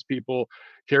honest people,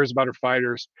 cares about her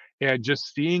fighters, and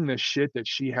just seeing the shit that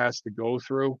she has to go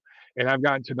through. And I've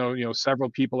gotten to know several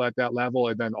people at that level,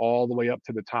 and then all the way up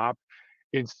to the top,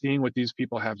 and seeing what these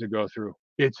people have to go through.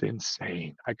 It's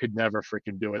insane. I could never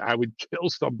freaking do it. I would kill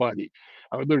somebody.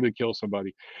 I would literally kill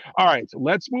somebody. All right,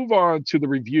 let's move on to the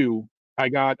review. I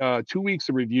got 2 weeks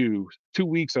of review, 2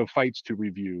 weeks of fights to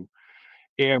review.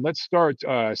 And let's start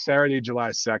Saturday, July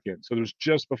 2nd. So it was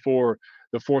just before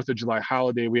the 4th of July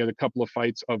holiday. We had a couple of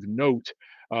fights of note.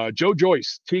 Joe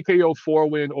Joyce, TKO 4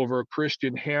 win over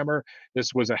Christian Hammer.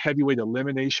 This was a heavyweight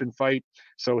elimination fight.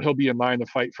 So he'll be in line to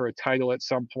fight for a title at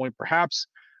some point. Perhaps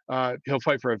he'll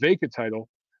fight for a vacant title,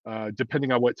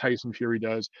 depending on what Tyson Fury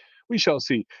does. We shall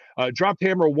see. Dropped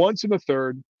Hammer once in the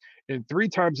third and 3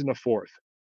 times in the fourth.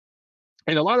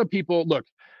 And a lot of people, look,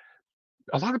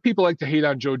 a lot of people like to hate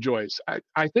on Joe Joyce.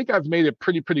 I think I've made it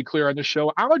pretty clear on the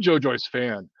show. I'm a Joe Joyce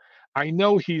fan. I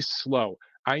know he's slow.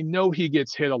 I know he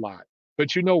gets hit a lot.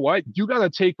 But you know what? You got to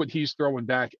take what he's throwing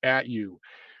back at you.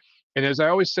 And as I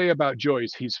always say about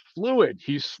Joyce, he's fluid.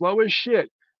 He's slow as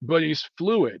shit, but he's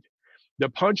fluid. The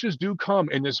punches do come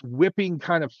in this whipping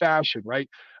kind of fashion, right?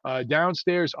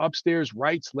 Downstairs, upstairs,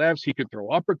 rights, lefts. He can throw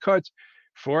uppercuts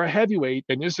for a heavyweight,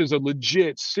 and this is a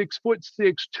legit 6'6",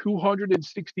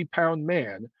 260-pound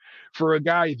man. For a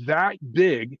guy that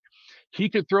big, he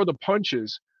could throw the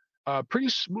punches pretty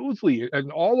smoothly,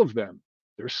 and all of them.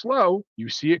 They're slow. You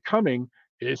see it coming.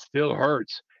 It still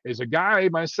hurts. As a guy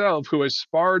myself who has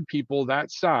sparred people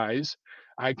that size,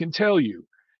 I can tell you,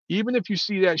 even if you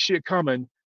see that shit coming,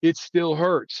 it still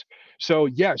hurts. So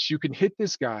yes, you can hit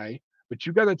this guy, but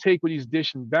you got to take what he's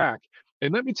dishing back.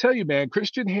 And let me tell you, man,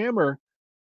 Christian Hammer,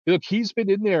 look, he's been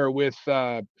in there with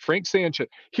Frank Sanchez.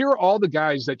 Here are all the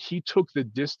guys that he took the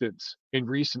distance in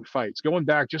recent fights, going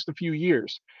back just a few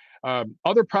years.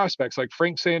 Other prospects like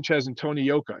Frank Sanchez and Tony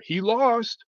Yoka, he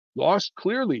lost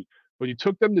clearly, but he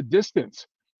took them the distance.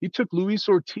 He took Luis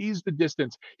Ortiz the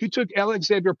distance. He took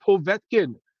Alexander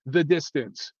Povetkin the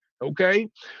distance. Okay?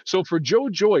 So for Joe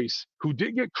Joyce, who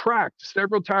did get cracked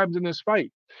several times in this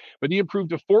fight, but he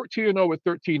improved to 14-0 with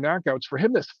 13 knockouts. For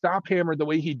him to stop Hammer the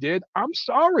way he did, I'm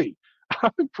sorry. I'm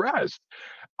impressed.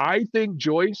 I think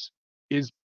Joyce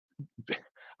is,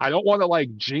 I don't want to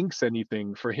like jinx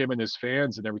anything for him and his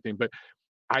fans and everything, but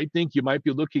I think you might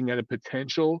be looking at a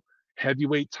potential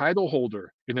heavyweight title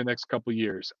holder in the next couple of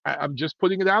years. I'm just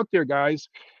putting it out there, guys.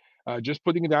 Just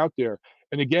putting it out there.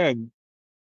 And again,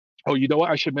 oh, you know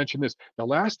what? I should mention this. The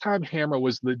last time Hammer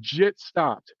was legit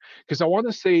stopped, because I want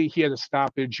to say he had a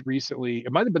stoppage recently.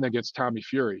 It might have been against Tommy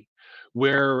Fury,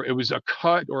 where it was a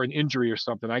cut or an injury or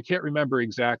something. I can't remember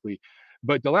exactly.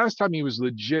 But the last time he was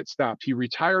legit stopped, he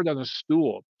retired on a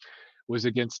stool, was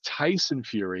against Tyson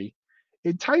Fury.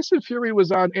 And Tyson Fury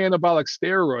was on anabolic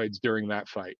steroids during that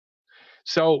fight.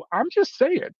 So I'm just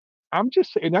saying,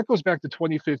 and that goes back to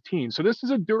 2015. So this is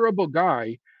a durable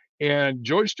guy. And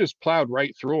Joyce just plowed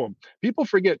right through him. People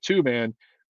forget too, man.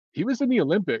 He was in the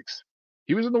Olympics.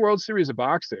 He was in the World Series of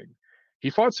Boxing.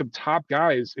 He fought some top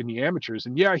guys in the amateurs,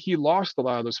 and yeah, he lost a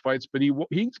lot of those fights, but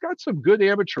he's got some good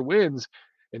amateur wins,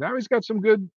 and now he's got some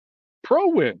good pro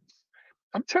wins.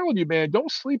 I'm telling you, man,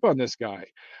 don't sleep on this guy.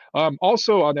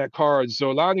 Also on that card,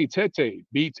 Zolani Tete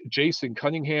beat Jason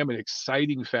Cunningham in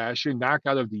exciting fashion,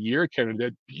 knockout of the year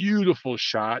candidate. Beautiful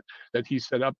shot that he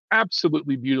set up,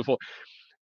 absolutely beautiful.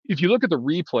 If you look at the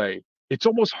replay, it's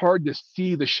almost hard to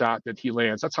see the shot that he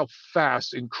lands. That's how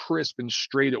fast and crisp and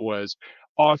straight it was.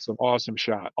 Awesome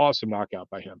shot. Awesome knockout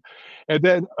by him. And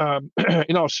then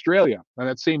in Australia, on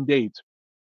that same date,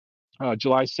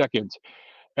 July 2nd,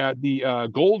 at the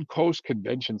Gold Coast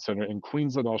Convention Center in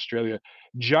Queensland, Australia,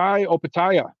 Jai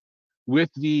Opetaia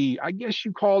with the, I guess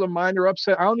you call it a minor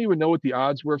upset. I don't even know what the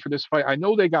odds were for this fight. I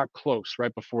know they got close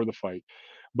right before the fight,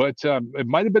 but it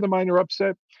might have been a minor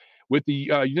upset. With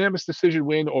the unanimous decision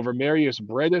win over Marius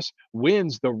Bredis,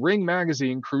 wins the Ring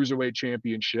Magazine Cruiserweight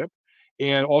Championship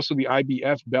and also the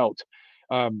IBF belt.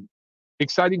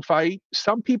 Exciting fight.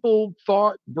 Some people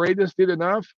thought Bredis did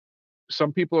enough.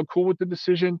 Some people are cool with the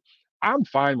decision. I'm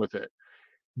fine with it.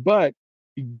 But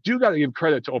you do got to give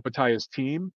credit to Opetaia's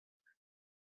team.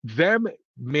 Them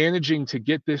managing to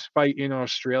get this fight in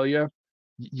Australia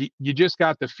you just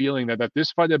got the feeling that if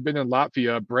this fight had been in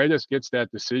Latvia, Bradis gets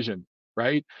that decision,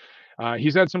 right?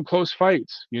 He's had some close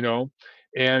fights,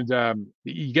 and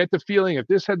you get the feeling if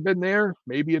this had been there,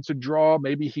 maybe it's a draw,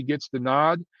 maybe he gets the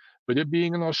nod. But it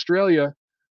being in Australia,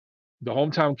 the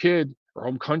hometown kid or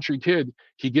home country kid,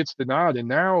 he gets the nod, and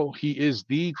now he is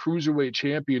the cruiserweight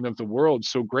champion of the world.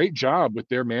 So great job with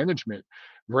their management.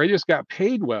 Bradis got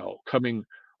paid well coming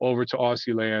over to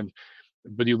Aussie land,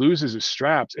 but he loses his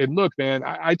straps. And look, man,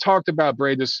 I talked about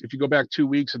Bradis. If you go back 2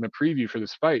 weeks in the preview for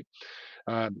this fight,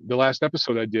 the last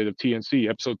episode I did of TNC,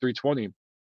 episode 320,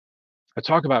 I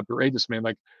talk about Bradis, man.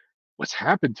 Like, what's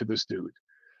happened to this dude?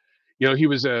 He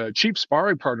was a cheap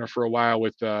sparring partner for a while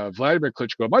with Vladimir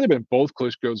Klitschko. It might have been both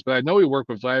Klitschko's, but I know he worked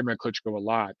with Vladimir Klitschko a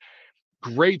lot.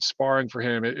 Great sparring for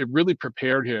him. It really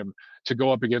prepared him to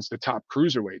go up against the top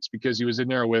cruiserweights because he was in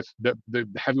there with the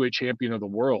heavyweight champion of the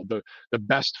world, the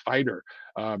best fighter,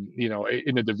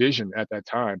 in the division at that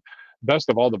time, best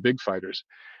of all the big fighters.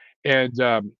 And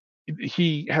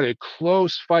he had a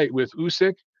close fight with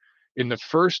Usyk in the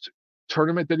first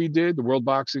tournament that he did, the World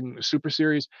Boxing Super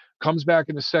Series, comes back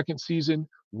in the second season,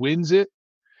 wins it,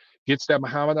 gets that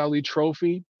Muhammad Ali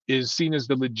trophy, is seen as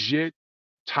the legit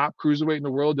top cruiserweight in the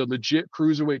world, the legit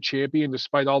cruiserweight champion,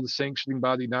 despite all the sanctioning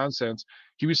body nonsense.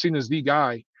 He was seen as the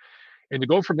guy. And to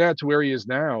go from that to where he is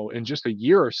now in just a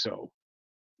year or so,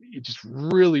 it just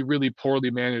really, really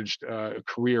poorly managed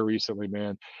career recently,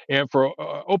 man. And for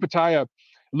Opetaia,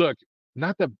 look,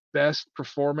 not the best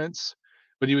performance,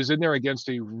 but he was in there against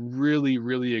a really,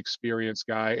 really experienced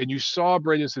guy. And you saw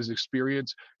Bradis'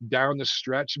 experience down the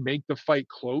stretch make the fight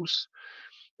close.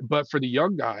 But for the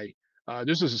young guy,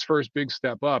 this is his first big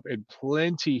step up, and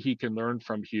plenty he can learn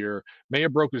from here. May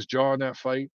have broke his jaw in that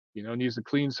fight, needs to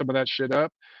clean some of that shit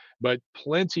up, but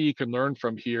plenty he can learn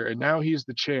from here. And now he's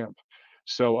the champ.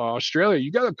 So Australia,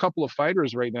 you got a couple of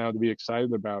fighters right now to be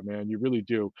excited about, man. You really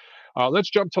do.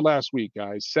 Let's jump to last week,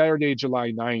 guys. Saturday,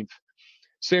 July 9th,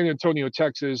 San Antonio,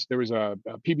 Texas. There was a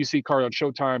PBC card on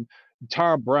Showtime.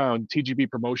 Tom Brown, TGB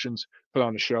Promotions, put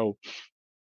on the show.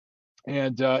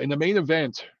 And in the main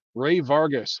event, Ray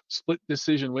Vargas, split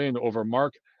decision win over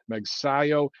Mark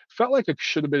Magsayo. Felt like it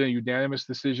should have been a unanimous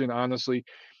decision, honestly.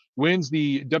 Wins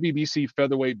the WBC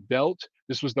featherweight belt.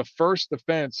 This was the first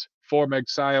defense for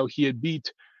Magsayo. He had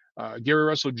beat Gary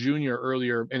Russell Jr.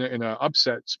 earlier in an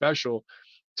upset special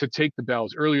to take the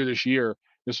belt earlier this year.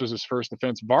 This was his first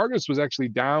defense. Vargas was actually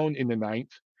down in the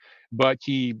ninth, but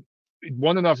he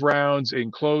won enough rounds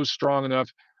and closed strong enough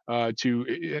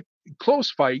to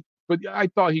close fight. But I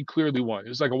thought he clearly won. It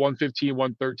was like a 115,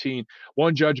 113.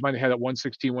 One judge might have had it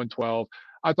 116, 112.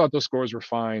 I thought those scores were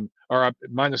fine, or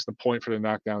minus the point for the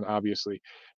knockdown, obviously.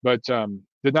 But the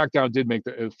knockdown did make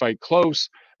the fight close.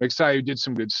 Magsayo did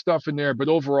some good stuff in there. But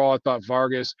overall, I thought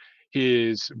Vargas,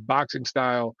 his boxing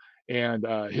style and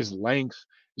his length,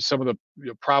 some of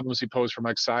the problems he posed for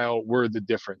Magsayo were the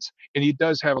difference. And he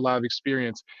does have a lot of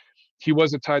experience. He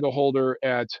was a title holder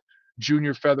at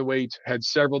junior featherweight, had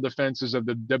several defenses of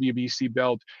the WBC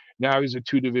belt. Now he's a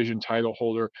two-division title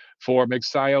holder. For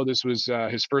Magsayo, this was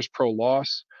his first pro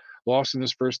loss in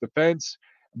his first defense.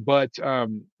 But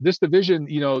this division,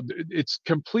 it's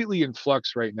completely in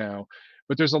flux right now.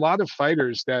 But there's a lot of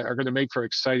fighters that are going to make for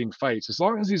exciting fights. As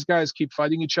long as these guys keep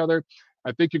fighting each other,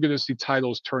 I think you're going to see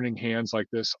titles turning hands like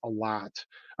this a lot.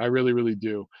 I really, really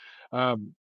do.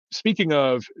 Speaking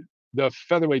of the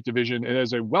featherweight division, and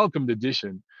as a welcomed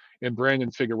addition in Brandon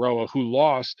Figueroa, who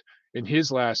lost in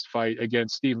his last fight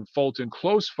against Stephen Fulton.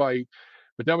 Close fight,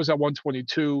 but that was at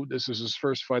 122. This is his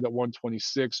first fight at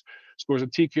 126. Scores a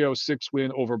TKO 6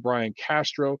 win over Brian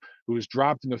Castro, who was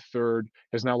dropped in the third,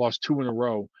 has now lost 2 in a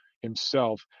row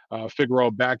himself. Figueroa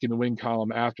back in the win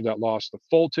column after that loss to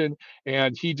Fulton,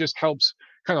 and he just helps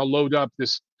kind of load up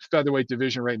this featherweight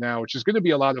division right now, which is going to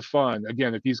be a lot of fun,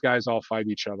 again, if these guys all fight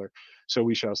each other. So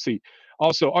we shall see.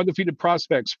 Also, undefeated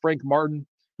prospects, Frank Martin,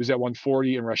 who's at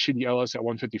 140, and Rashidi Ellis at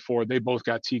 154. They both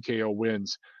got TKO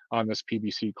wins on this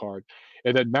PBC card.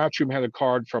 And then Matchroom had a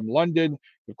card from London.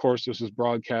 Of course, this was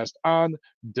broadcast on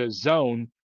DAZN.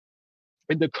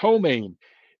 In the co-main,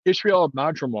 Israel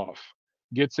Madrimov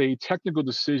gets a technical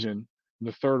decision in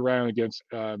the third round against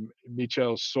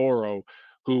Mikel Soro,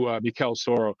 who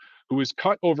was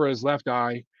cut over his left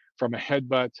eye from a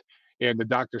headbutt, and the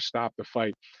doctor stopped the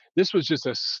fight. This was just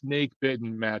a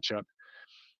snake-bitten matchup.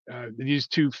 These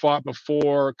two fought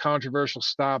before, controversial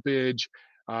stoppage,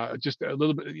 just a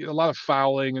lot of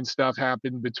fouling and stuff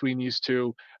happened between these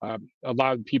two. A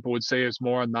lot of people would say it's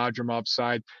more on Nadrimov's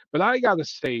side, but I got to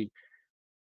say,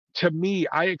 to me,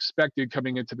 I expected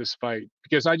coming into this fight,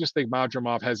 because I just think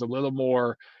Madrimov has a little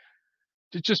more,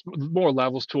 just more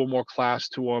levels to him, more class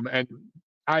to him. And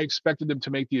I expected him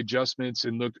to make the adjustments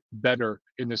and look better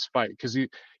in this fight because he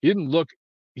didn't look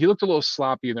he looked a little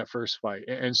sloppy in that first fight,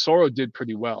 and Soro did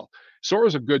pretty well.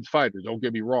 Soro's a good fighter, don't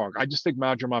get me wrong. I just think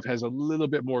Madrimov has a little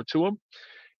bit more to him,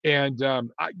 and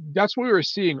that's what we were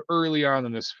seeing early on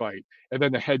in this fight, and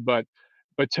then the headbutt.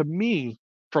 But to me,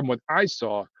 from what I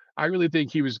saw, I really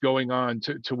think he was going on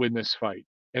to win this fight,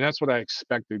 and that's what I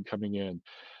expected coming in.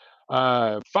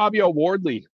 Fabio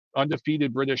Wardley,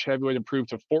 undefeated British heavyweight, improved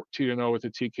to 14-0 with a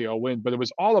TKO win. But it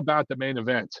was all about the main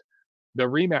event, the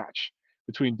rematch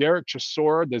between Derek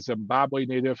Chisora, the Zimbabwe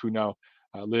native who now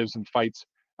lives and fights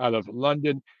out of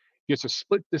London, gets a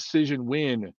split decision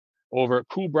win over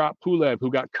Kubrat Pulev,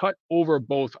 who got cut over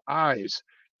both eyes.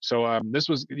 So this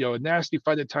was a nasty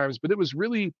fight at times, but it was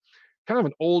really kind of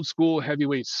an old school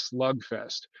heavyweight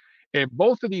slugfest. And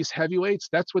both of these heavyweights,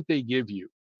 that's what they give you.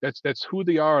 That's who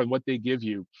they are and what they give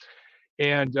you.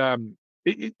 And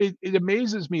it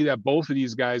amazes me that both of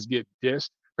these guys get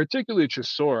dissed, particularly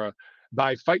Chisora,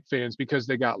 by fight fans because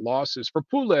they got losses. For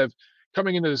Pulev,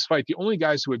 coming into this fight, the only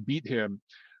guys who had beat him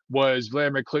was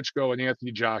Vladimir Klitschko and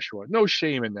Anthony Joshua. No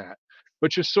shame in that.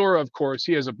 But Chisora, of course,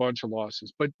 he has a bunch of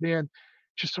losses. But man,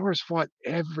 Chisora's fought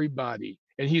everybody,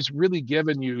 and he's really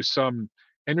given you some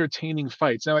entertaining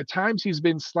fights. Now, at times he's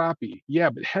been sloppy. Yeah,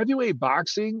 but heavyweight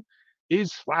boxing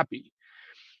is sloppy.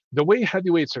 The way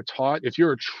heavyweights are taught, if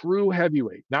you're a true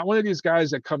heavyweight, not one of these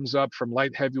guys that comes up from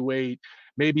light heavyweight,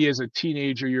 maybe as a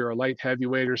teenager, you're a light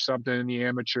heavyweight or something in the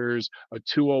amateurs, a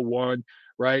 201,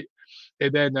 right?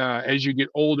 And then as you get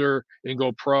older and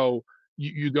go pro,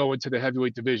 you go into the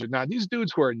heavyweight division. Now, these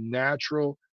dudes who are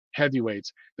natural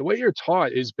heavyweights, the way you're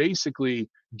taught is basically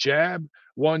jab,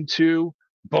 1-2,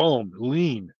 boom,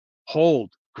 lean,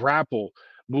 hold, grapple,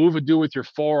 move and do with your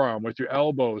forearm, with your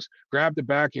elbows, grab the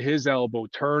back of his elbow,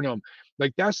 turn him.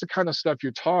 Like that's the kind of stuff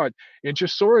you're taught. And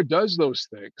Chisora does those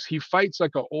things. He fights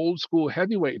like an old school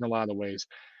heavyweight in a lot of ways.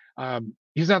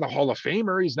 He's not a Hall of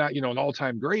Famer. He's not, an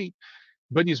all-time great,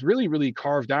 but he's really, really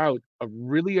carved out a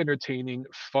really entertaining,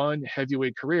 fun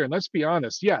heavyweight career. And let's be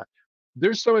honest, yeah,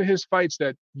 there's some of his fights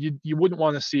that you wouldn't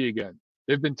want to see again.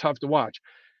 They've been tough to watch.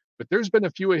 But there's been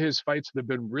a few of his fights that have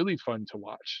been really fun to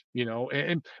watch,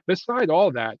 and beside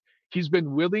all that, he's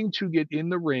been willing to get in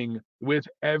the ring with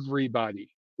everybody,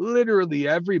 literally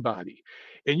everybody.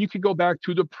 And you could go back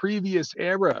to the previous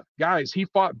era. Guys, he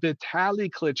fought Vitaly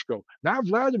Klitschko, not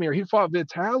Vladimir. He fought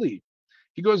Vitaly.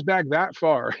 He goes back that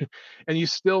far, and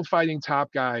he's still fighting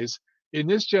top guys in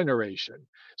this generation.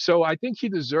 So I think he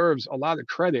deserves a lot of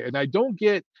credit. And I don't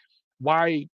get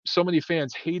why so many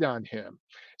fans hate on him.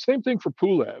 Same thing for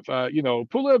Pulev.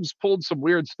 Pulev's pulled some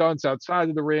weird stunts outside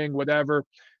of the ring, whatever.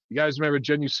 You guys remember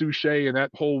Jenny Suchet and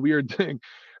that whole weird thing.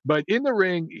 But in the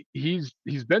ring, he's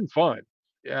been fun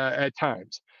at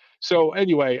times. So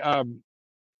anyway,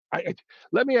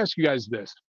 let me ask you guys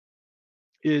this.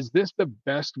 Is this the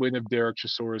best win of Derek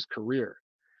Chisora's career?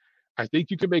 I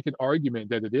think you can make an argument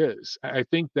that it is. I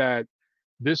think that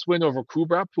this win over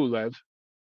Kubrat Pulev,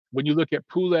 when you look at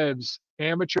Pulev's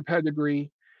amateur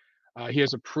pedigree, he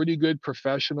has a pretty good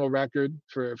professional record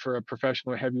for a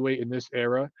professional heavyweight in this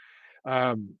era,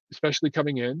 especially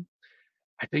coming in.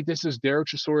 I think this is Derek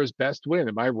Chisora's best win.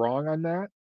 Am I wrong on that?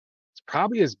 It's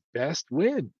probably his best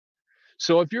win.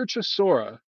 So if you're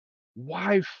Chisora,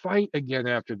 why fight again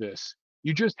after this?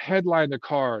 You just headlined the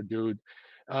card, dude.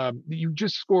 You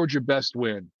just scored your best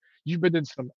win. You've been in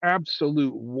some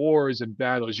absolute wars and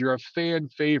battles. You're a fan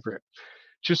favorite.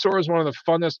 Chisora is one of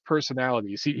the funnest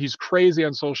personalities. He's crazy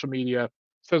on social media,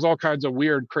 says all kinds of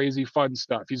weird, crazy, fun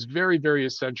stuff. He's very, very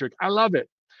eccentric. I love it.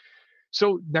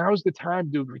 So now's the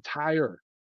time to retire.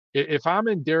 If I'm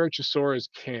in Derek Chisora's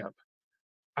camp,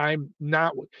 I'm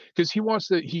not, because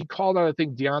he called out, I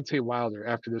think, Deontay Wilder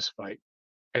after this fight.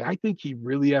 And I think he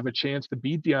really have a chance to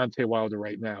beat Deontay Wilder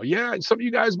right now. Yeah, some of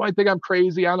you guys might think I'm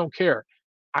crazy. I don't care.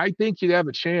 I think he'd have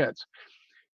a chance.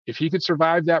 If he could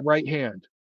survive that right hand,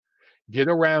 get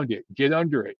around it, get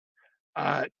under it,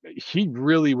 he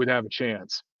really would have a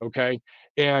chance. Okay.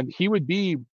 And he would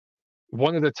be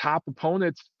one of the top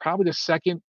opponents, probably the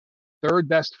second, third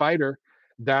best fighter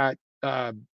that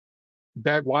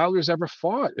that Wilder's ever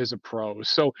fought as a pro.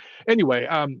 So anyway,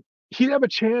 he'd have a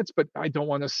chance, but I don't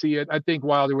want to see it. I think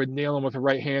Wilder would nail him with a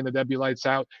right hand and that'd be lights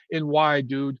out. And why,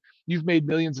 dude? You've made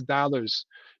millions of dollars.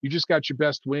 You just got your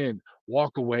best win.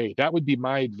 Walk away. That would be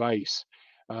my advice.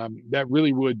 That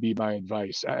really would be my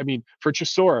advice. I mean, for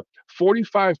Chisora,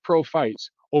 45 pro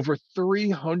fights, over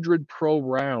 300 pro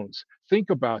rounds. Think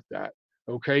about that.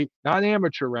 Okay. Not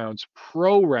amateur rounds,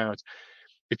 pro rounds.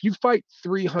 If you fight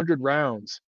 300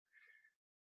 rounds,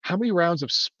 how many rounds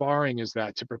of sparring is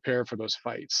that to prepare for those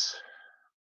fights?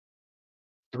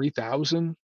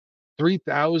 3,000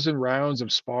 rounds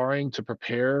of sparring to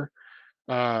prepare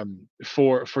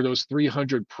for those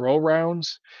 300 pro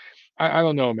rounds. I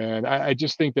don't know, man. I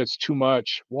just think that's too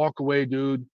much. Walk away,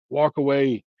 dude. Walk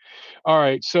away. All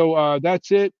right, so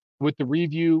that's it with the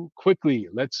review. Quickly,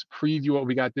 let's preview what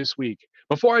we got this week.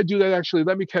 Before I do that, actually,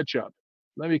 let me catch up.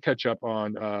 Let me catch up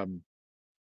on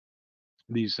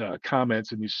these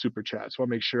comments and these super chats. I want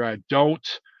to make sure I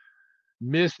don't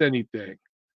miss anything.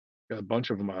 Got a bunch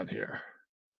of them on here.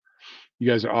 You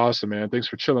guys are awesome, man. Thanks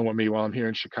for chilling with me while I'm here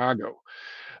in Chicago.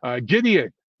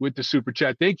 Gideon with the super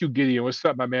chat. Thank you, Gideon. What's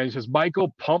up, my man? He says,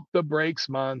 Michael, pump the brakes,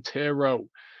 Montero.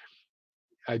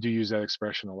 I do use that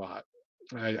expression a lot.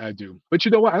 I do. But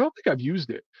you know what? I don't think I've used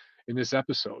it in this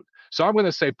episode. So I'm going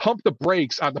to say pump the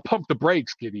brakes on the pump the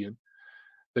brakes, Gideon.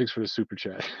 Thanks for the super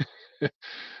chat.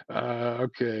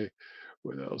 Okay.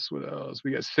 What else? What else?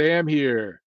 We got Sam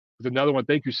here with another one.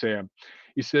 Thank you, Sam.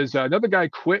 He says, another guy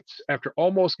quits after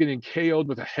almost getting KO'd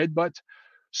with a headbutt.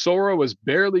 Sora was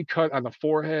barely cut on the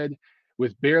forehead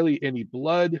with barely any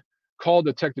blood. Called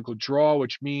a technical draw,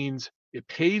 which means it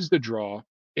pays the draw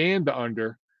and the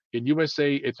under. In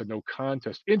USA, it's a no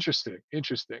contest. Interesting.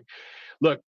 Interesting.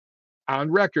 Look, on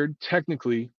record,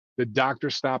 technically, the doctor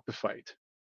stopped the fight.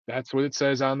 That's what it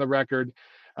says on the record.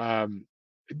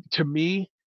 To me,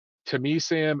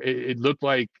 Sam, it looked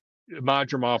like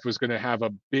Madrimov was going to have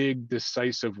a big,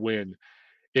 decisive win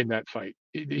in that fight.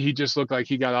 He just looked like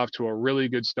he got off to a really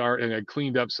good start and had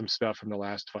cleaned up some stuff from the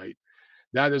last fight.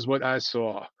 That is what I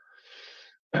saw.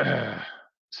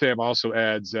 Sam also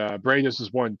adds, Bradis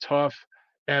is one tough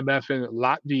MFing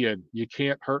Latvian. You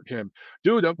can't hurt him.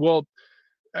 Dude, well,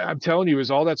 I'm telling you,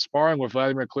 is all that sparring with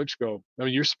Vladimir Klitschko. I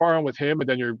mean, you're sparring with him, and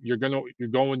then you're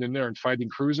going in there and fighting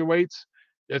cruiserweights.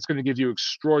 That's going to give you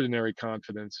extraordinary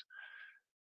confidence.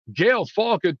 Gail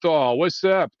Falkenthal, what's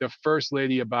up? The first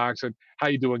lady of boxing. How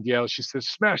you doing, Gail? She says,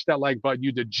 smash that like button,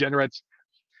 you degenerates.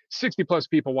 60 plus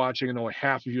people watching, and only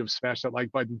half of you have smashed that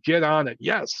like button. Get on it.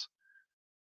 Yes.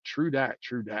 True that.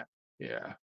 True that.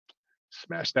 Yeah.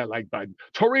 Smash that like button.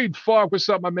 Tareed Falk, what's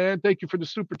up, my man? Thank you for the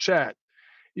super chat.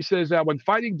 He says that when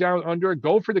fighting down under,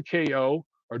 go for the KO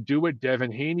or do what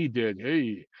Devin Haney did.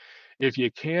 Hey, if you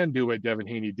can do what Devin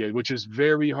Haney did, which is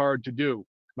very hard to do.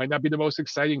 Might not be the most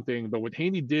exciting thing, but what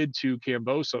Haney did to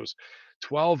Kambosos,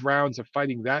 12 rounds of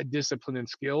fighting that disciplined and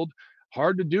skilled,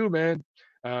 hard to do, man.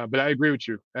 But I agree with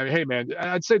you. I mean, hey, man,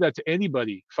 I'd say that to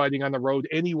anybody fighting on the road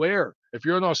anywhere. If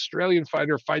you're an Australian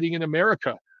fighter fighting in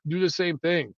America, do the same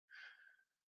thing.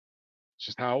 It's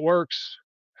just how it works.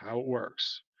 How it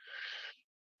works.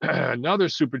 Another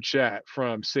super chat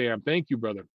from Sam. Thank you,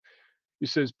 brother. He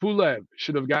says Pulev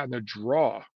should have gotten a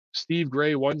draw. Steve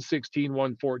Gray 116,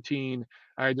 114.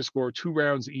 I had to score 2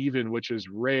 rounds even, which is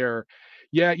rare.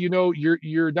 Yeah, you know,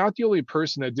 you're not the only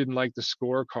person that didn't like the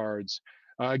scorecards.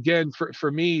 Again,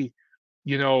 for me,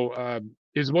 you know,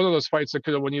 is one of those fights that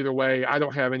could have went either way. I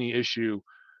don't have any issue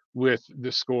with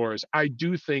the scores. I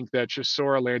do think that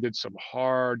Chisora landed some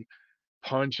hard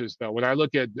punches, though. When I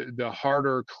look at the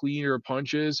harder, cleaner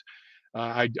punches,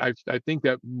 I think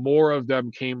that more of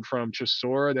them came from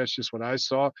Chisora. That's just what I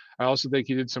saw. I also think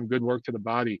he did some good work to the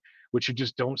body, which you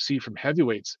just don't see from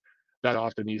heavyweights that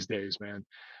often these days, man.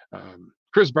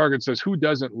 Chris Bargan says, who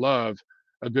doesn't love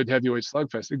a good heavyweight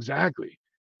slugfest? Exactly.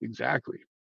 Exactly.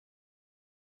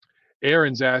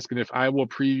 Aaron's asking if I will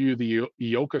preview the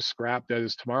Ioka scrap that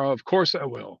is tomorrow. Of course I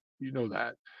will. You know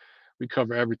that. We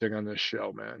cover everything on this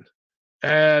show, man.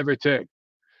 Everything.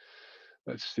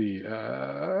 Let's see.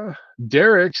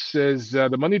 Derek says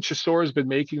the money Chisora has been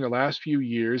making the last few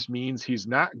years means he's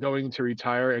not going to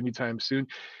retire anytime soon.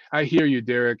 I hear you,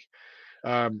 Derek.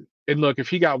 And look, if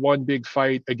he got one big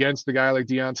fight against a guy like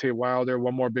Deontay Wilder,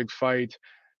 one more big fight,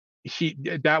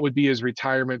 that would be his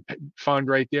retirement fund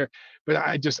right there. But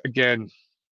I just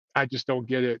don't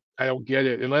get it. I don't get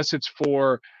it unless it's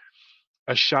for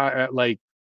a shot at like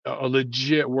a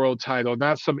legit world title,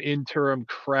 not some interim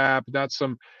crap, not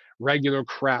some regular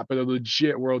crap, but a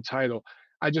legit world title.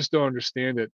 I just don't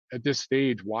understand it at this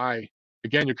stage. Why?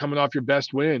 Again, you're coming off your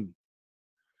best win.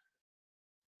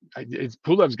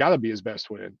 Pulev's got to be his best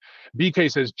win.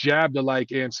 BK says, jab the like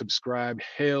and subscribe.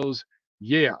 Hails,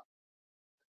 yeah.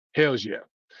 Hails, yeah.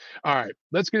 All right,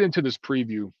 let's get into this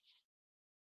preview.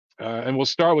 And we'll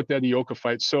start with that Ioka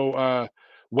fight. So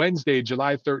Wednesday,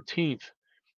 July 13th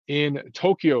in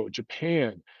Tokyo,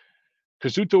 Japan,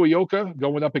 Kazuto Ioka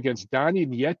going up against Donnie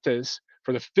Nietes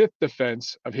for the 5th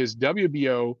defense of his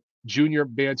WBO junior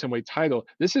bantamweight title.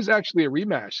 This is actually a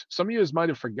rematch. Some of you guys might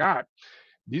have forgot.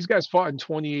 These guys fought in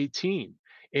 2018.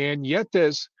 And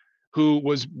Nietes who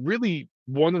was really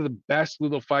one of the best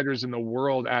little fighters in the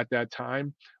world at that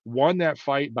time, won that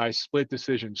fight by split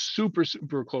decision. Super,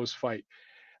 super close fight.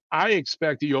 I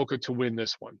expect Ioka to win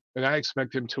this one, and I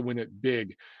expect him to win it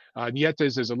big.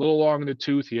 Nietes is a little long in the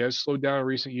tooth. He has slowed down in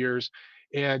recent years.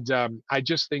 And I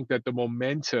just think that the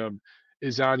momentum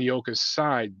is on Ioka's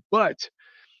side. But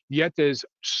Nietes,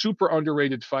 super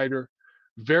underrated fighter,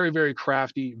 very, very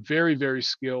crafty, very, very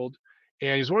skilled.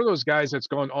 And he's one of those guys that's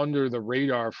gone under the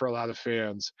radar for a lot of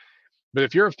fans. But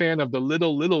if you're a fan of the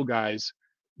little guys,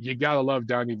 you gotta love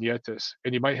Donnie Nietes,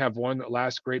 and he might have one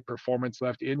last great performance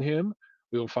left in him.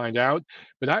 We will find out.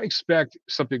 But I expect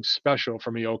something special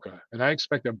from Ioka, and I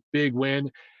expect a big win.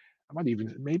 I might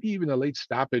even maybe even a late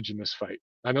stoppage in this fight.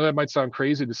 I know that might sound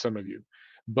crazy to some of you,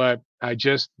 but I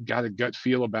just got a gut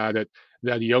feel about it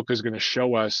that Ioka is going to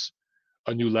show us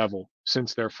a new level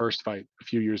since their first fight a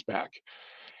few years back.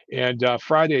 And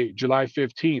Friday, July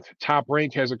 15th, Top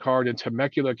Rank has a card in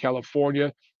Temecula, California.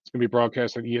 It's going to be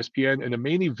broadcast on ESPN. In the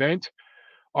main event,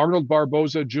 Arnold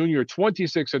Barboza Jr.,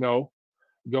 26-0,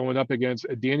 going up against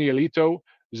Danielito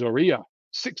Zorrilla,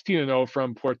 16-0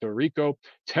 from Puerto Rico.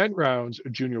 10 rounds,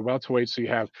 junior welterweight. So you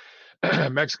have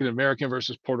Mexican American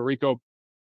versus Puerto Rico.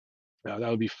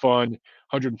 That'll be fun.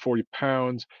 140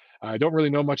 pounds. I don't really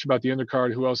know much about the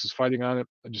undercard, who else is fighting on it.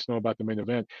 I just know about the main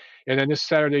event. And then this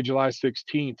Saturday, July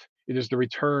 16th, it is the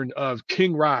return of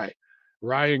King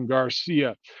Ryan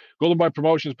Garcia. Golden Boy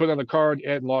Promotions put on the card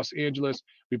at Los Angeles.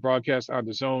 We broadcast on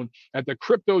the Zone at the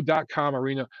Crypto.com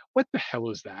Arena. What the hell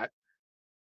is that?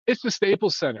 It's the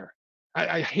Staples Center.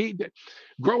 I hate that.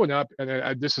 Growing up,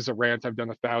 and this is a rant I've done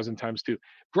 1,000 times too.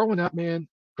 Growing up in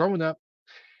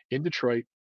Detroit,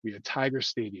 we had Tiger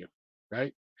Stadium,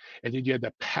 right? And then you had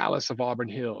the Palace of Auburn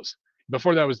Hills.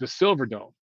 Before that was the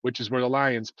Silverdome, which is where the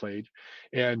Lions played.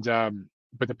 And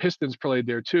but the Pistons played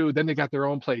there too. Then they got their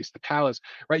own place, the Palace,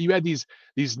 right? You had these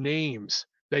names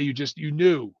that you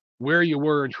knew where you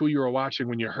were and who you were watching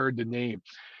when you heard the name.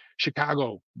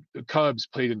 Chicago, the Cubs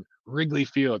played in Wrigley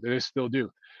Field, and they still do.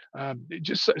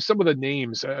 Just some of the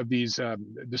names of these, the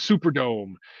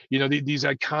Superdome, these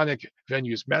iconic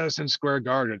venues, Madison Square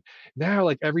Garden. Now,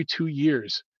 like every 2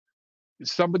 years,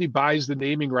 somebody buys the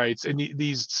naming rights, and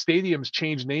these stadiums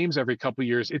change names every couple of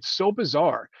years. It's so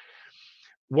bizarre.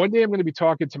 One day I'm going to be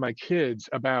talking to my kids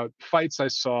about fights I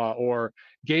saw or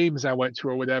games I went to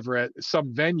or whatever at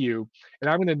some venue, and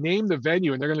I'm going to name the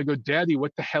venue, and they're going to go, "Daddy,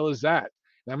 what the hell is that?"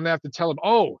 And I'm going to have to tell them,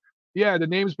 "Oh, yeah, the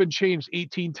name's been changed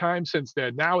 18 times since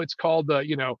then. Now it's called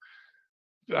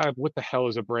what the hell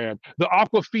is a brand? The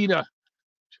Aquafina."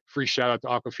 Free shout out to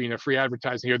Aquafina, free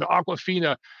advertising here. The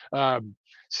Aquafina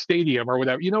Stadium or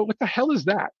whatever. What the hell is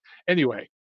that? Anyway,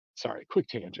 sorry, quick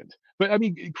tangent. But I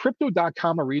mean,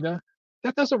 Crypto.com Arena,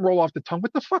 that doesn't roll off the tongue.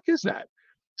 What the fuck is that?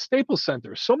 Staples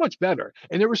Center, so much better.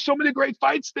 And there were so many great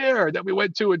fights there that we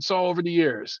went to and saw over the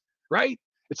years, right?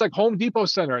 It's like Home Depot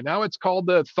Center. Now it's called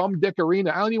the Thumb Dick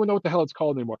Arena. I don't even know what the hell it's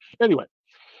called anymore. Anyway,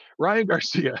 Ryan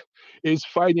Garcia is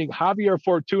fighting Javier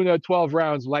Fortuna, 12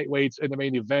 rounds, lightweights in the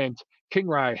main event. King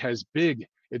Rai has big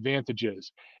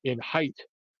advantages in height,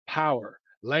 power,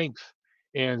 length,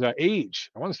 and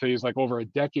age. I want to say he's like over a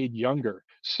decade younger.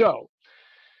 So,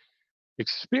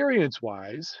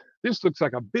 experience-wise, this looks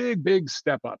like a big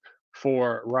step up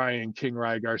for Ryan King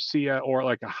Rai Garcia, or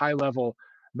like a high-level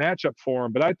matchup for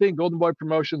him. But I think Golden Boy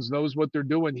Promotions knows what they're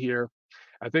doing here.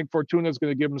 I think Fortuna is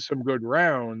going to give him some good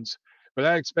rounds, but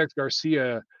I expect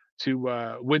Garcia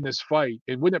to win this fight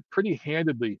and win it pretty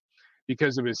handedly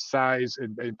because of his size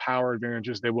and power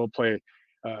advantages. They will play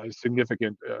a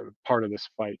significant part of this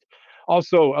fight.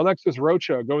 Also, Alexis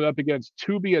Rocha going up against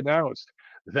to be announced.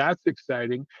 That's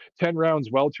exciting. 10 rounds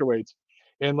welterweights.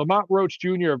 And Lamont Roach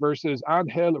Jr. versus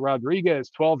Angel Rodriguez,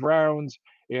 12 rounds.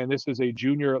 And this is a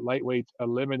junior lightweight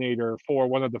eliminator for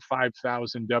one of the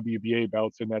 5,000 WBA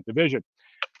belts in that division.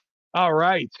 All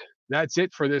right. That's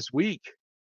it for this week.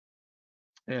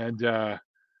 And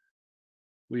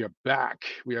we are back.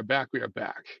 We are back.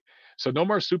 So no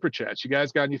more super chats. You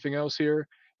guys got anything else here?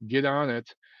 Get on it.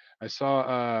 I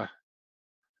saw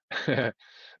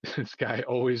this guy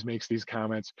always makes these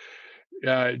comments.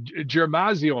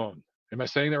 Germazion, am I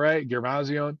saying that right?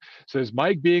 Germazion says,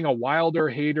 Mike being a Wilder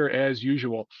hater as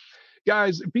usual.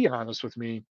 Guys, be honest with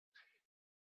me.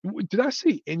 Did I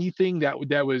say anything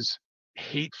that was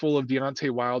hateful of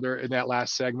Deontay Wilder in that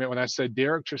last segment when I said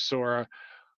Derek Chisora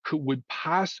would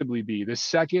possibly be the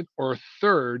second or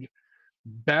third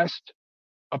best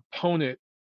opponent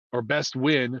or best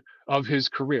win of his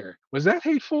career? Was that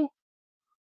hateful?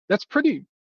 That's pretty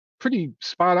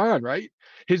spot on, right?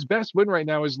 His best win right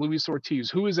now is Luis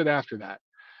Ortiz. Who is it after that?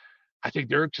 I think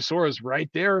Derek Chisora is right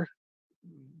there.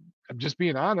 I'm just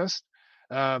being honest.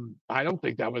 I don't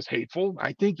think that was hateful.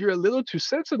 I think you're a little too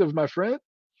sensitive, my friend.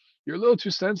 You're a little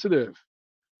too sensitive.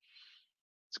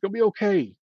 It's gonna be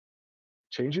okay.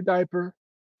 Change your diaper.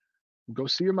 Go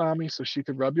see your mommy so she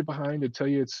can rub you behind and tell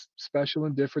you it's special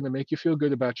and different and make you feel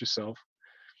good about yourself.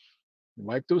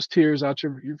 Wipe those tears out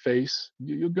your face.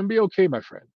 You're gonna be okay, my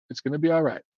friend. It's gonna be all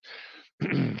right.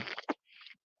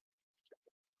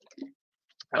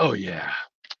 Oh yeah.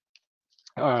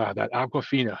 That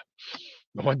Aquafina.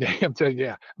 One day I'm telling you,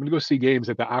 yeah, I'm gonna go see games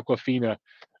at the Aquafina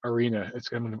Arena. It's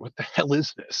gonna. What the hell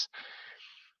is this?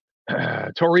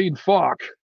 Taurine Falk.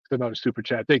 Another super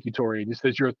chat. Thank you, Taurine. He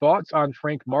says your thoughts on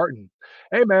Frank Martin.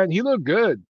 Hey man, he looked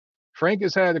good. Frank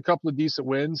has had a couple of decent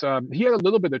wins. He had a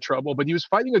little bit of trouble, but he was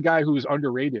fighting a guy who was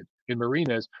underrated in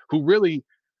Marines, who really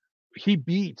he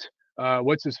beat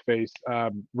what's his face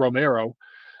Romero,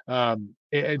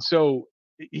 and so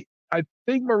I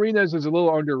think Martinez is a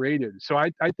little underrated. So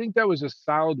I think that was a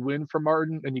solid win for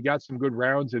Martin, and he got some good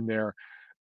rounds in there.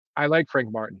 I like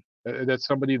Frank Martin. That's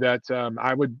somebody that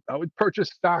I would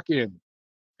purchase stock in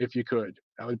if you could.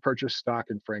 I would purchase stock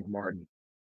in Frank Martin.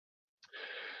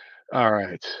 All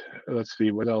right, let's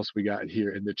see what else we got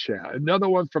here in the chat. Another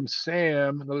one from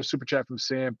Sam. Another super chat from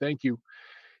Sam. Thank you.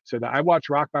 Said I watched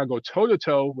Rockman go toe to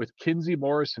toe with Kinsey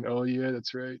Morrison. Oh yeah,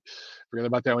 that's right. Forgot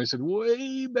about that one. He said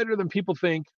way better than people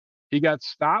think. He got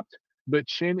stopped, but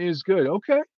chin is good.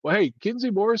 Okay. Well, hey, Kinsey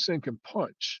Morrison can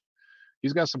punch.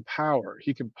 He's got some power.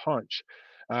 He can punch.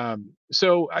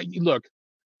 Look,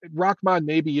 Rockman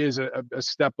maybe is a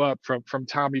step up from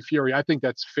Tommy Fury. I think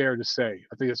that's fair to say.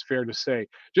 I think it's fair to say,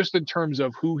 just in terms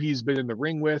of who he's been in the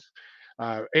ring with,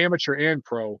 amateur and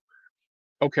pro.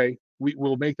 Okay,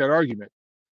 we'll make that argument.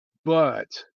 But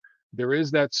there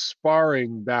is that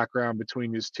sparring background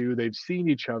between these two. They've seen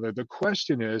each other. The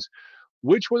question is,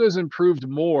 which one has improved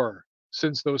more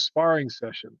since those sparring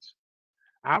sessions?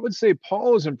 I would say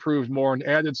Paul has improved more and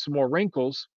added some more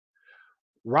wrinkles.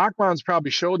 Rockman's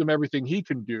probably showed him everything he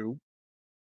can do.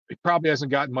 He probably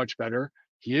hasn't gotten much better.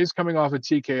 He is coming off a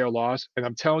TKO loss, and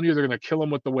I'm telling you, they're going to kill him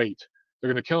with the weight.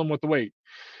 They're going to kill him with the weight.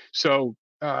 So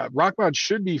Rockman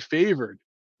should be favored.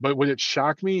 But would it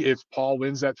shock me if Paul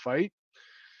wins that fight?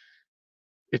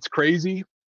 It's crazy.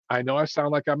 I know I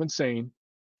sound like I'm insane,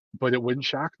 but it wouldn't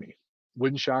shock me.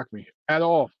 Wouldn't shock me at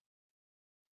all.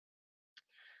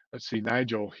 Let's see.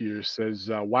 Nigel here says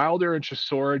Wilder and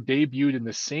Chisora debuted in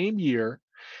the same year,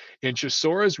 and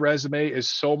Chisora's resume is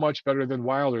so much better than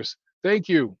Wilder's. Thank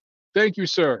you. Thank you,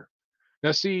 sir.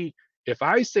 Now, see, if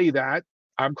I say that,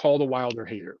 I'm called a Wilder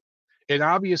hater. And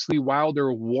obviously,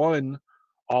 Wilder won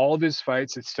all of his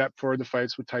fights except for the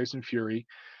fights with Tyson Fury.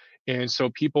 And so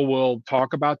people will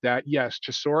talk about that. Yes,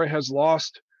 Chisora has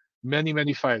lost many,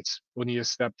 many fights when he has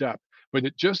stepped up.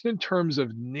 But just in terms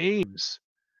of names,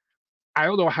 I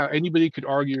don't know how anybody could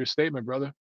argue your statement,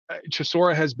 brother.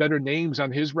 Chisora has better names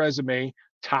on his resume,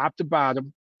 top to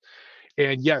bottom.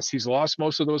 And yes, he's lost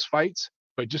most of those fights.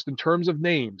 But just in terms of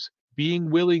names, being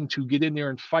willing to get in there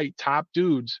and fight top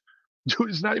dudes, dude,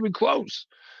 is not even close.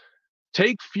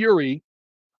 Take Fury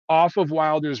off of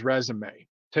Wilder's resume.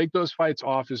 Take those fights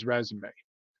off his resume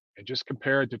and just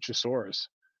compare it to Chisora's.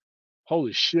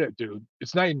 Holy shit, dude.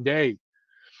 It's night and day.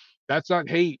 That's not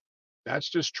hate. That's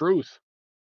just truth.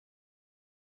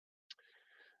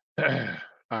 All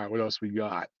right, what else we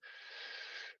got?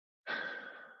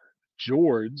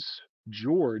 George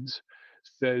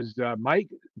says, Mike,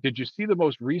 did you see the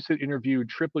most recent interview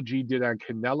Triple G did on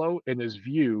Canelo and his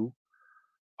view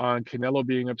on Canelo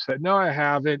being upset? No, I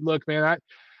haven't. Look, man,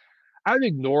 I've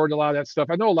ignored a lot of that stuff.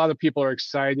 I know a lot of people are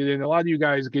excited, and a lot of you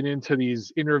guys get into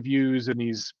these interviews and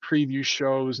these preview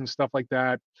shows and stuff like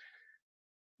that.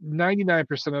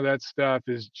 99% of that stuff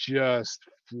is just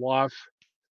fluff,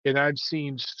 and I've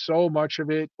seen so much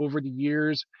of it over the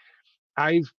years.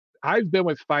 I've been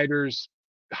with fighters,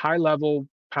 high level,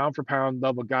 pound for pound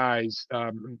level guys.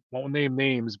 Won't name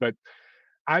names, but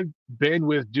I've been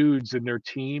with dudes in their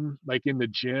team, like in the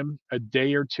gym, a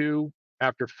day or two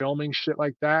after filming shit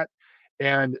like that.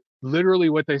 And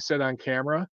literally what they said on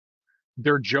camera,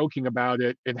 they're joking about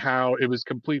it and how it was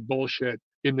complete bullshit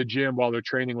in the gym while they're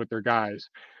training with their guys.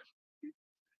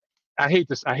 I hate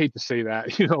to say that,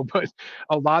 but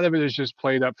a lot of it is just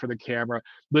played up for the camera.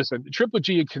 Listen, Triple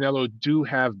G and Canelo do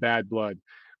have bad blood,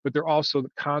 but they're also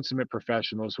consummate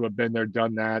professionals who have been there,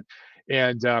 done that.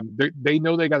 And they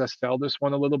know they got to sell this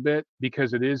one a little bit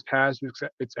because it is past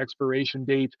its expiration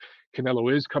date.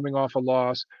 Canelo is coming off a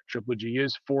loss. Triple G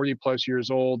is 40 plus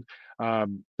years old. The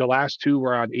last two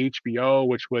were on HBO,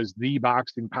 which was the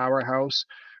boxing powerhouse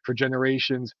for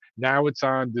generations. Now it's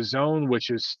on DAZN,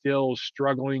 which is still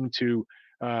struggling to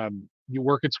you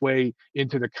work its way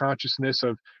into the consciousness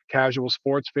of casual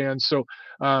sports fans. So,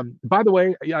 by the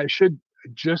way, yeah, I should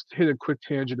just hit a quick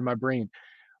tangent in my brain.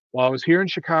 While I was here in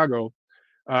Chicago,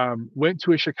 went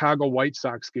to a Chicago White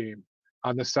Sox game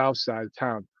on the south side of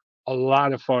town. A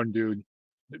lot of fun, dude.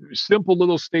 Simple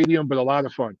little stadium, but a lot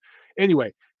of fun.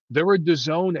 Anyway, there were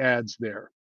DAZN ads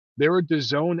there. There were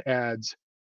DAZN ads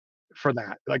for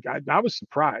that. Like I was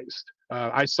surprised.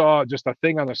 I saw just a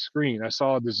thing on the screen. I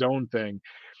saw the zone thing,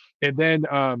 and then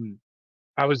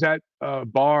I was at a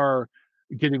bar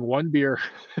getting one beer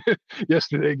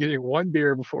yesterday, getting one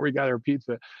beer before we got our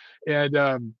pizza,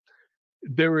 and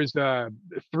there was a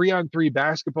 3-on-3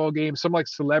 basketball game, some like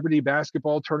celebrity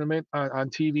basketball tournament on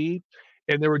TV,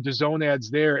 and there were DAZN ads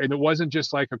there, and it wasn't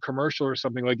just like a commercial or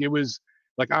something. Like it was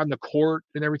like on the court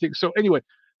and everything. So anyway,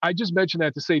 I just mentioned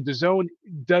that to say DAZN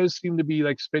does seem to be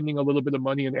like spending a little bit of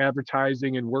money in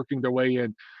advertising and working their way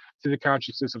in to the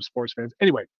consciousness of sports fans.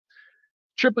 Anyway,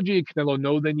 Triple G and Canelo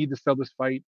know they need to sell this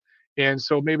fight. And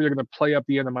so maybe they're going to play up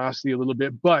the animosity a little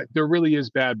bit, but there really is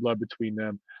bad blood between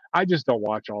them. I just don't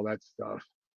watch all that stuff.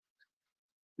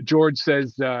 George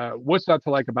says, what's not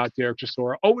to like about Derek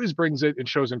Chisora? Always brings it and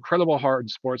shows incredible heart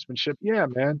and sportsmanship. Yeah,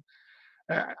 man.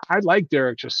 I like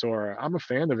Derek Chisora. I'm a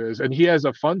fan of his, and he has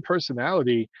a fun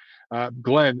personality.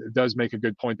 Glenn does make a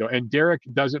good point, though. And Derek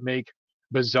doesn't make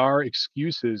bizarre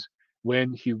excuses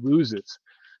when he loses.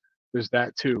 There's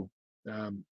that, too.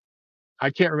 I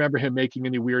can't remember him making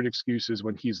any weird excuses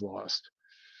when he's lost.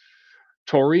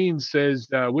 Taurine says,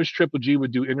 wish Triple G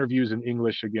would do interviews in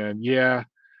English again. Yeah,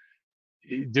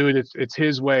 dude, it's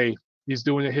his way. He's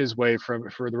doing it his way for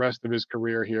the rest of his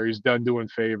career here. He's done doing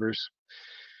favors.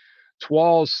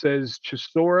 Twal says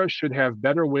Chisora should have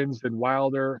better wins than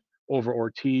Wilder over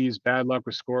Ortiz. Bad luck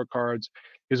with scorecards.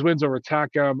 His wins over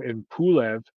Takam and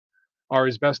Pulev are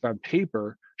his best on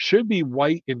paper. Should be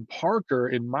White and Parker.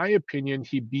 In my opinion,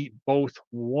 he beat both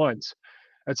once.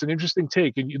 That's an interesting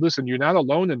take. And you listen, you're not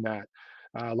alone in that.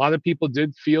 A lot of people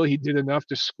did feel he did enough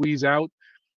to squeeze out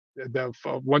the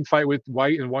one fight with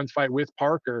White and one fight with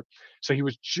Parker. So he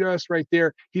was just right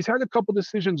there. He's had a couple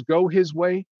decisions go his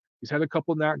way. He's had a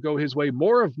couple not go his way.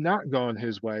 More of not gone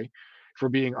his way, for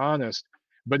being honest.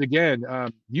 But again,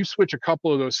 you switch a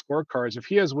couple of those scorecards. If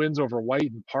he has wins over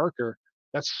White and Parker,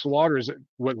 that slaughters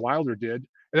what Wilder did.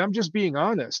 And I'm just being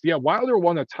honest. Yeah, Wilder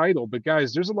won a title, but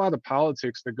guys, there's a lot of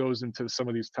politics that goes into some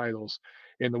of these titles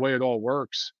and the way it all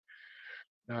works.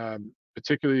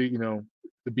 Particularly,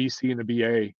 the BC and the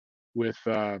BA with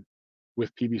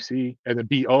PBC and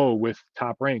the BO with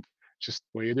Top Rank. Just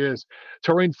the way it is.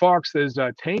 Taurine Fox says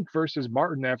Tank versus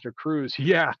Martin after Cruz.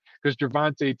 Yeah, because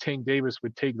Gervonta Tank Davis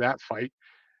would take that fight.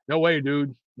 No way,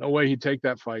 dude. No way he'd take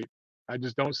that fight. I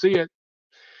just don't see it.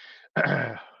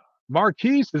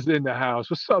 Marquise is in the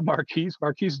house. What's up, Marquise?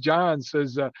 Marquise John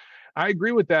says, I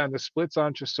agree with that. And the splits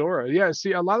on Chisora. Yeah,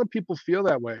 see, a lot of people feel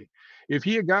that way. If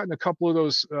he had gotten a couple of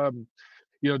those,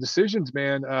 decisions,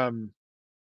 man,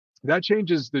 that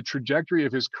changes the trajectory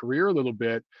of his career a little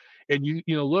bit. And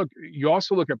you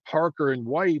also look at Parker and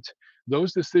White.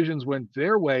 Those decisions went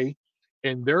their way,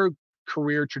 and their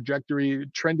career trajectory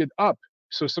trended up.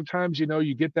 So sometimes,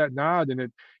 you get that nod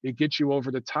and it gets you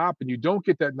over the top, and you don't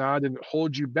get that nod and it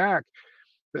holds you back.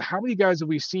 But how many guys have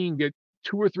we seen get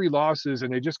 2 or 3 losses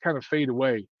and they just kind of fade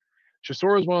away?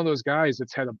 Chisora is one of those guys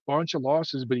that's had a bunch of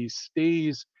losses, but he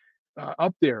stays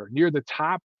up there near the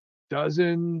top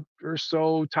dozen or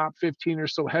so, top 15 or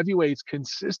so heavyweights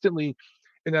consistently.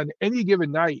 And on any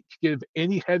given night, give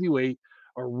any heavyweight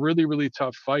a really, really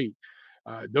tough fight.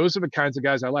 Those are the kinds of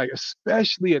guys I like,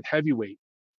 especially at heavyweight.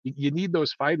 You need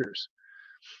those fighters.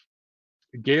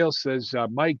 Gail says,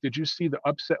 Mike, did you see the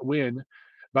upset win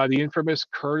by the infamous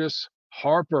Curtis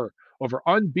Harper over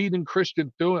unbeaten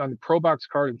Christian Thune on the Pro Box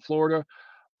card in Florida?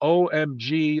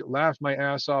 OMG, laughed my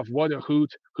ass off. What a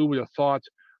hoot. Who would have thought?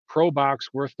 Pro Box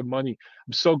worth the money.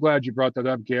 I'm so glad you brought that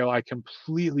up, Gail. I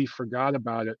completely forgot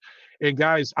about it. And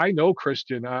guys, I know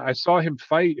Christian. I saw him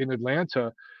fight in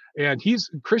Atlanta, and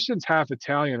Christian's half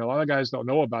Italian. A lot of guys don't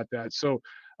know about that. So,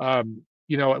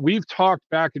 we've talked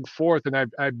back and forth, and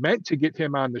I meant to get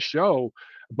him on the show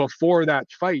before that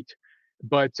fight,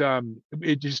 but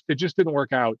it just didn't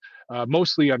work out.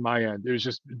 Mostly on my end, it was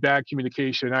just bad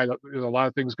communication. There's a lot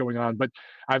of things going on, but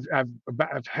I've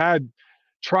had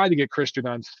tried to get Christian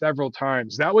on several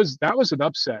times. That was an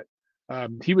upset.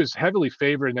 He was heavily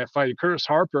favored in that fight. Curtis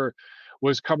Harper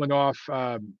was coming off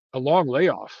a long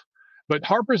layoff, but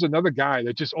Harper's another guy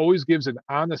that just always gives an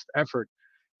honest effort.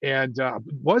 And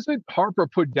wasn't Harper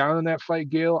put down in that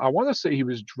fight, Gail? I want to say he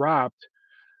was dropped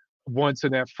once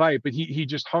in that fight, but he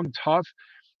just hung tough,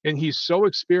 and he's so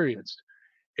experienced.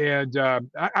 And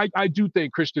I do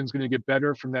think Christian's going to get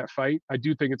better from that fight. I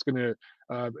do think it's going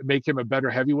to make him a better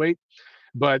heavyweight.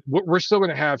 But we're still going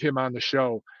to have him on the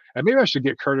show. And maybe I should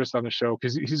get Curtis on the show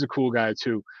because he's a cool guy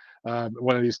too.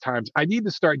 One of these times, I need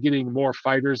to start getting more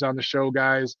fighters on the show,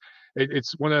 guys.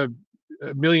 It's one of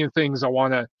a million things I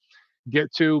want to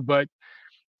get to, but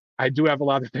I do have a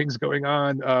lot of things going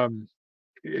on.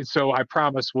 So I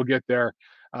promise we'll get there.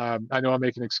 I know I'm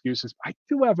making excuses. I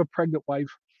do have a pregnant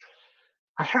wife.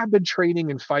 I have been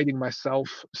training and fighting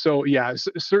myself. So yeah,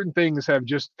 certain things have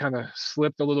just kind of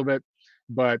slipped a little bit.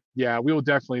 But yeah, we will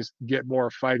definitely get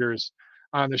more fighters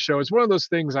on the show. It's one of those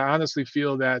things I honestly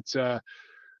feel that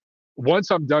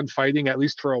once I'm done fighting, at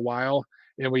least for a while,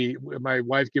 and my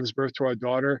wife gives birth to our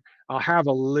daughter, I'll have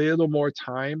a little more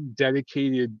time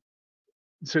dedicated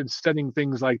to setting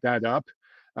things like that up.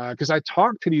 Because I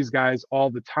talk to these guys all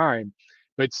the time,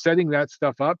 but setting that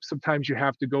stuff up, sometimes you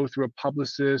have to go through a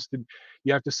publicist and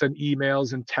you have to send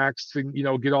emails and texts and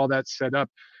get all that set up.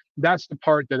 That's the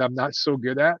part that I'm not so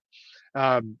good at.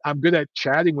 I'm good at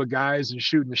chatting with guys and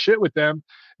shooting the shit with them,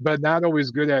 but not always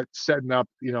good at setting up,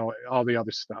 all the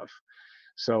other stuff.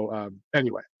 So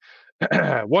anyway,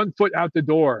 1 foot out the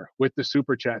door with the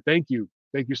super chat. Thank you.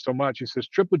 Thank you so much. He says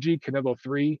Triple G Canelo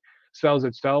 3 sells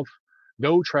itself.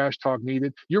 No trash talk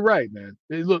needed. You're right, man.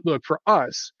 Look for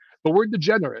us, but we're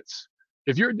degenerates.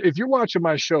 If you're watching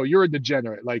my show, you're a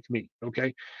degenerate like me,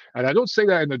 okay? And I don't say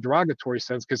that in a derogatory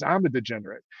sense because I'm a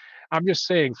degenerate. I'm just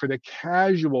saying for the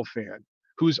casual fan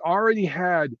who's already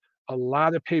had a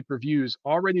lot of pay-per-views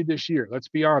already this year, let's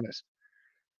be honest.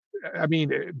 I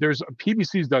mean, there's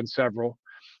PBC's done several,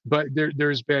 but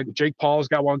there's been Jake Paul's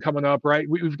got one coming up, right?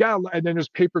 We've got, and then there's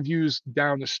pay-per-views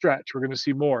down the stretch. We're going to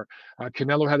see more.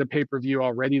 Canelo had a pay-per-view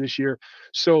already this year,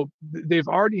 so they've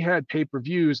already had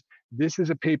pay-per-views. This is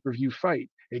a pay-per-view fight,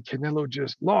 and Canelo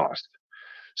just lost.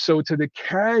 So to the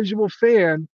casual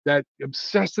fan that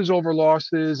obsesses over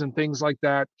losses and things like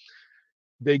that,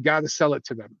 they got to sell it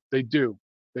to them. They do.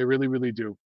 They really, really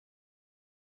do.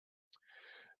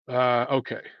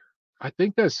 Okay. I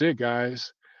think that's it,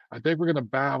 guys. I think we're going to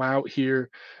bow out here.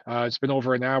 It's been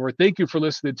over an hour. Thank you for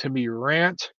listening to me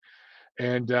rant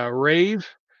and rave.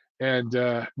 And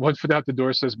 1 foot out the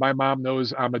door says, my mom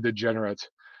knows I'm a degenerate.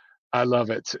 I love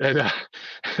it. And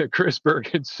Chris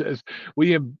Bergen says,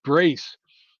 we embrace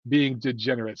being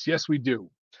degenerates. Yes, we do.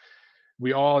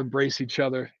 We all embrace each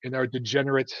other in our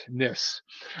degenerateness.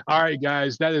 All right,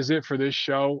 guys, that is it for this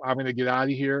show. I'm going to get out of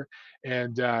here.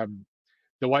 And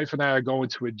the wife and I are going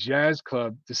to a jazz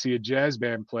club to see a jazz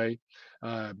band play.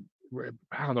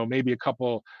 I don't know, maybe a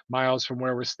couple miles from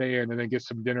where we're staying, and then get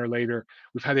some dinner later.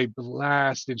 We've had a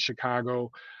blast in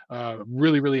Chicago.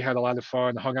 Really, really had a lot of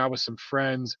fun. Hung out with some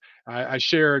friends. I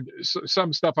shared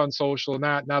some stuff on social,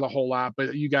 not a whole lot,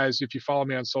 but you guys, if you follow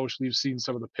me on social, you've seen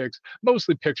some of the pics,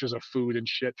 mostly pictures of food and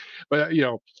shit. But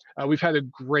we've had a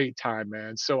great time,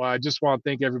 man. So I just want to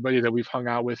thank everybody that we've hung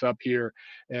out with up here,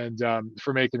 and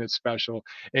for making it special.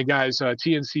 And guys,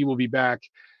 TNC will be back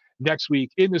next week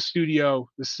in the studio,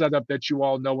 the setup that you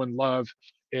all know and love,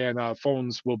 and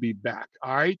phones will be back.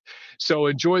 All right. So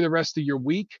enjoy the rest of your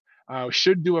week.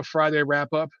 Should do a Friday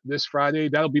wrap up this Friday.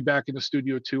 That'll be back in the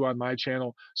studio too on my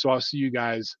channel. So I'll see you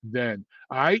guys then.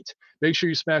 All right. Make sure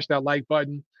you smash that like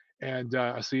button, and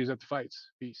I'll see you at the fights.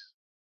 Peace.